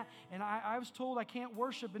this and that. And I was told I can't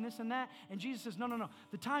worship and this and that. And Jesus says, no.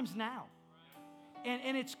 The time's now.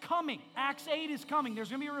 And it's coming. Acts 8 is coming. There's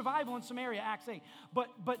going to be a revival in Samaria, Acts 8.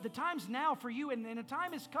 But the time's now for you. And a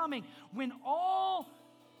time is coming when all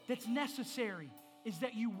that's necessary is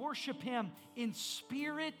that you worship Him in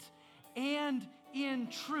spirit and in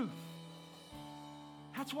truth.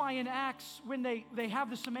 That's why in Acts, when they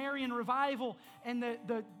have the Samaritan revival and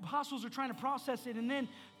the apostles are trying to process it, and then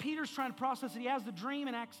Peter's trying to process it. He has the dream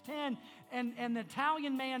in Acts 10, and the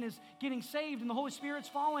Italian man is getting saved, and the Holy Spirit's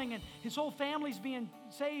falling, and his whole family's being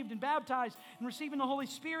saved and baptized and receiving the Holy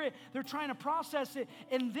Spirit. They're trying to process it,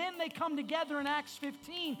 and then they come together in Acts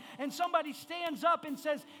 15, and somebody stands up and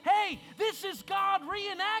says, hey, this is God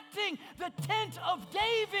reenacting the tent of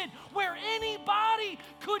David, where anybody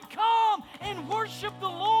could come and worship the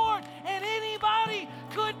Lord, and anybody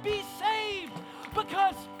could be saved.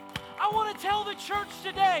 Because I want to tell the church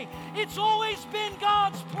today, it's always been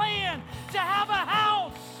God's plan to have a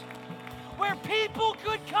house where people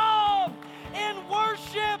could come and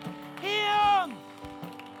worship Him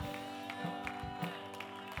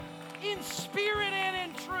in spirit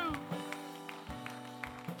and in truth.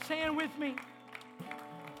 Stand with me.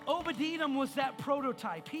 Obed-Edom was that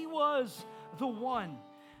prototype. He was the one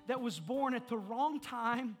that was born at the wrong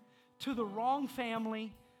time, to the wrong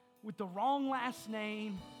family, with the wrong last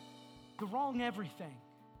name, the wrong everything.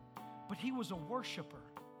 But he was a worshiper,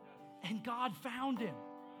 and God found him.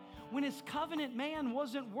 When his covenant man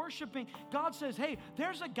wasn't worshiping, God says, hey,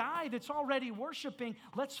 there's a guy that's already worshiping.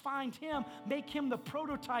 Let's find him, make him the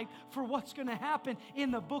prototype for what's going to happen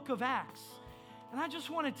in the book of Acts. And I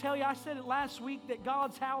just want to tell you, I said it last week, that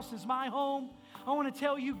God's house is my home. I want to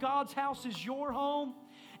tell you, God's house is your home.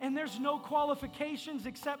 And there's no qualifications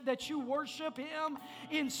except that you worship Him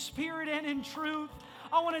in spirit and in truth.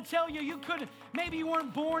 I want to tell you, maybe you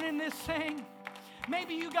weren't born in this thing.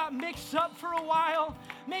 Maybe you got mixed up for a while.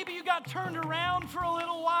 Maybe you got turned around for a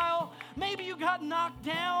little while. Maybe you got knocked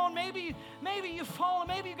down. Maybe you've fallen.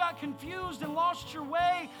 Maybe you got confused and lost your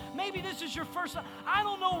way. Maybe this is your first time. I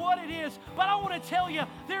don't know what it is, but I want to tell you,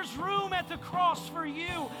 there's room at the cross for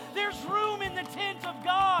you. There's room in the tent of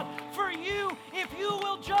God for you if you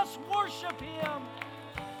will just worship Him.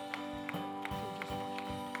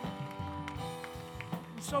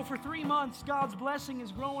 So for 3 months, God's blessing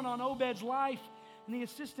is growing on Obed's life. And the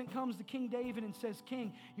assistant comes to King David and says,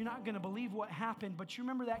 King, you're not going to believe what happened, but you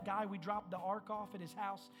remember that guy we dropped the ark off at his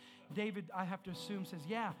house? David, I have to assume, says,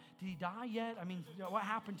 yeah. Did he die yet? I mean, what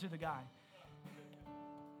happened to the guy?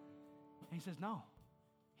 And he says, no,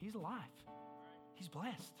 he's alive. He's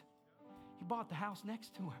blessed. He bought the house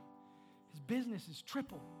next to him. His business is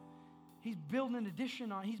tripled. He's building an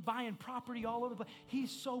addition on. He's buying property all over the place.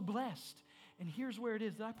 He's so blessed. And here's where it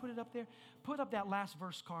is. Did I put it up there? Put up that last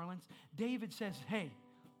verse, Carlins. David says, hey,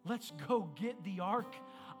 let's go get the ark.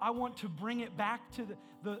 I want to bring it back to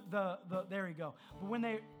the there you go. But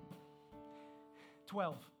when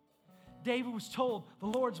 12. David was told, the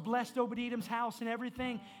Lord's blessed Obed-Edom's house and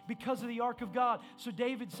everything because of the ark of God. So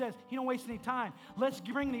David says, you don't waste any time. Let's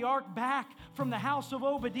bring the ark back from the house of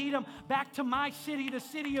Obed-Edom back to my city, the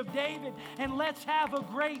city of David, and let's have a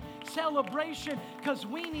great celebration because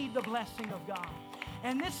we need the blessing of God.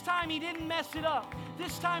 And this time he didn't mess it up.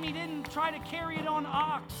 This time he didn't try to carry it on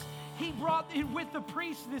ox. He brought it with the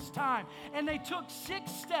priest this time. And they took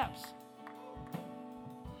 6 steps.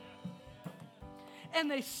 And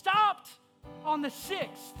they stopped on the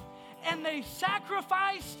 6th. and they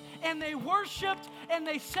sacrificed and they worshiped and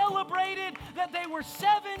they celebrated that they were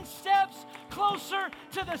 7 steps closer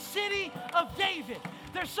to the city of David.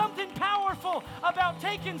 There's something powerful about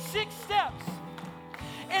taking 6 steps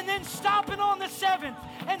and then stopping on the 7th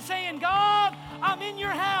and saying, God, I'm in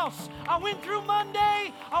your house. I went through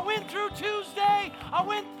Monday. I went through Tuesday.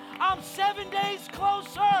 I'm 7 days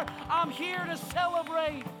closer. I'm here to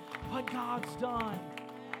celebrate what God's done.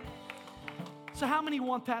 So how many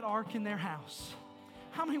want that ark in their house?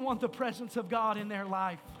 How many want the presence of God in their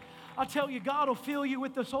life? I'll tell you, God will fill you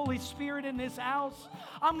with this Holy Spirit in this house.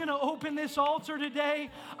 I'm going to open this altar today.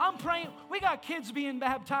 I'm praying. We got kids being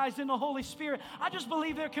baptized in the Holy Spirit. I just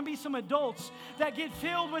believe there can be some adults that get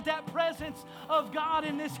filled with that presence of God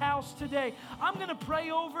in this house today. I'm going to pray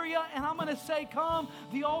over you, and I'm going to say, come,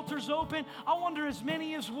 the altar's open. I wonder as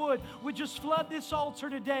many as would just flood this altar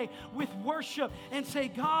today with worship and say,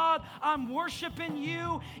 God, I'm worshiping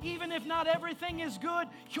you. Even if not everything is good,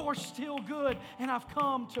 you're still good, and I've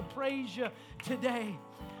come to praise you today.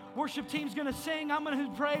 Worship team's going to sing. I'm going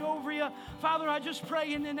to pray over you. Father, I just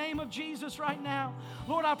pray in the name of Jesus right now.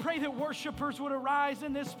 Lord, I pray that worshipers would arise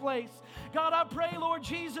in this place. God, I pray, Lord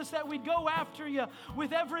Jesus, that we'd go after you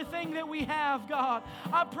with everything that we have, God.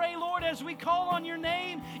 I pray, Lord, as we call on your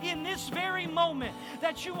name in this very moment,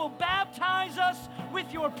 that you will baptize us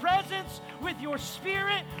with your presence, with your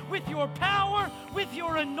spirit, with your power, with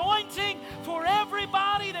your anointing for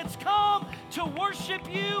everybody that's come to worship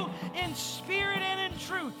you in spirit and in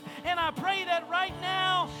truth. And I pray that right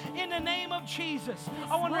now in the name of Jesus.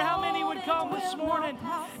 I wonder how many would come this morning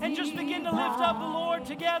and just begin to lift up the Lord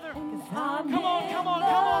together. Come on.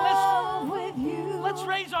 Let's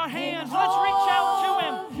raise our hands. Let's reach out to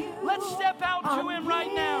Him. Let's step out to Him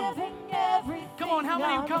right now. Come on, how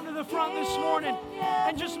many have come to the front this morning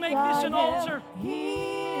and just make this an altar?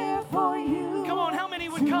 Come on, how many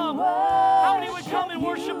would come? How many would come and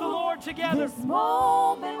worship the Lord together? This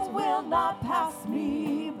moment will not pass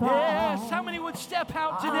me by. Yes, how many would step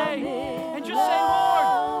out today and just say,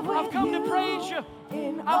 Lord, I've come to praise you.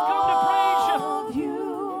 I've come to praise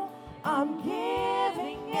you. I'm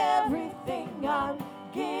giving everything. I'm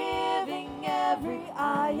giving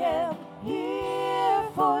I am here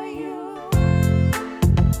for you.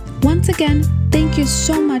 Once again, thank you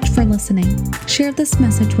so much for listening. Share this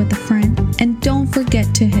message with a friend and don't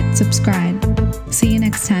forget to hit subscribe. See you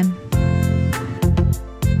next time.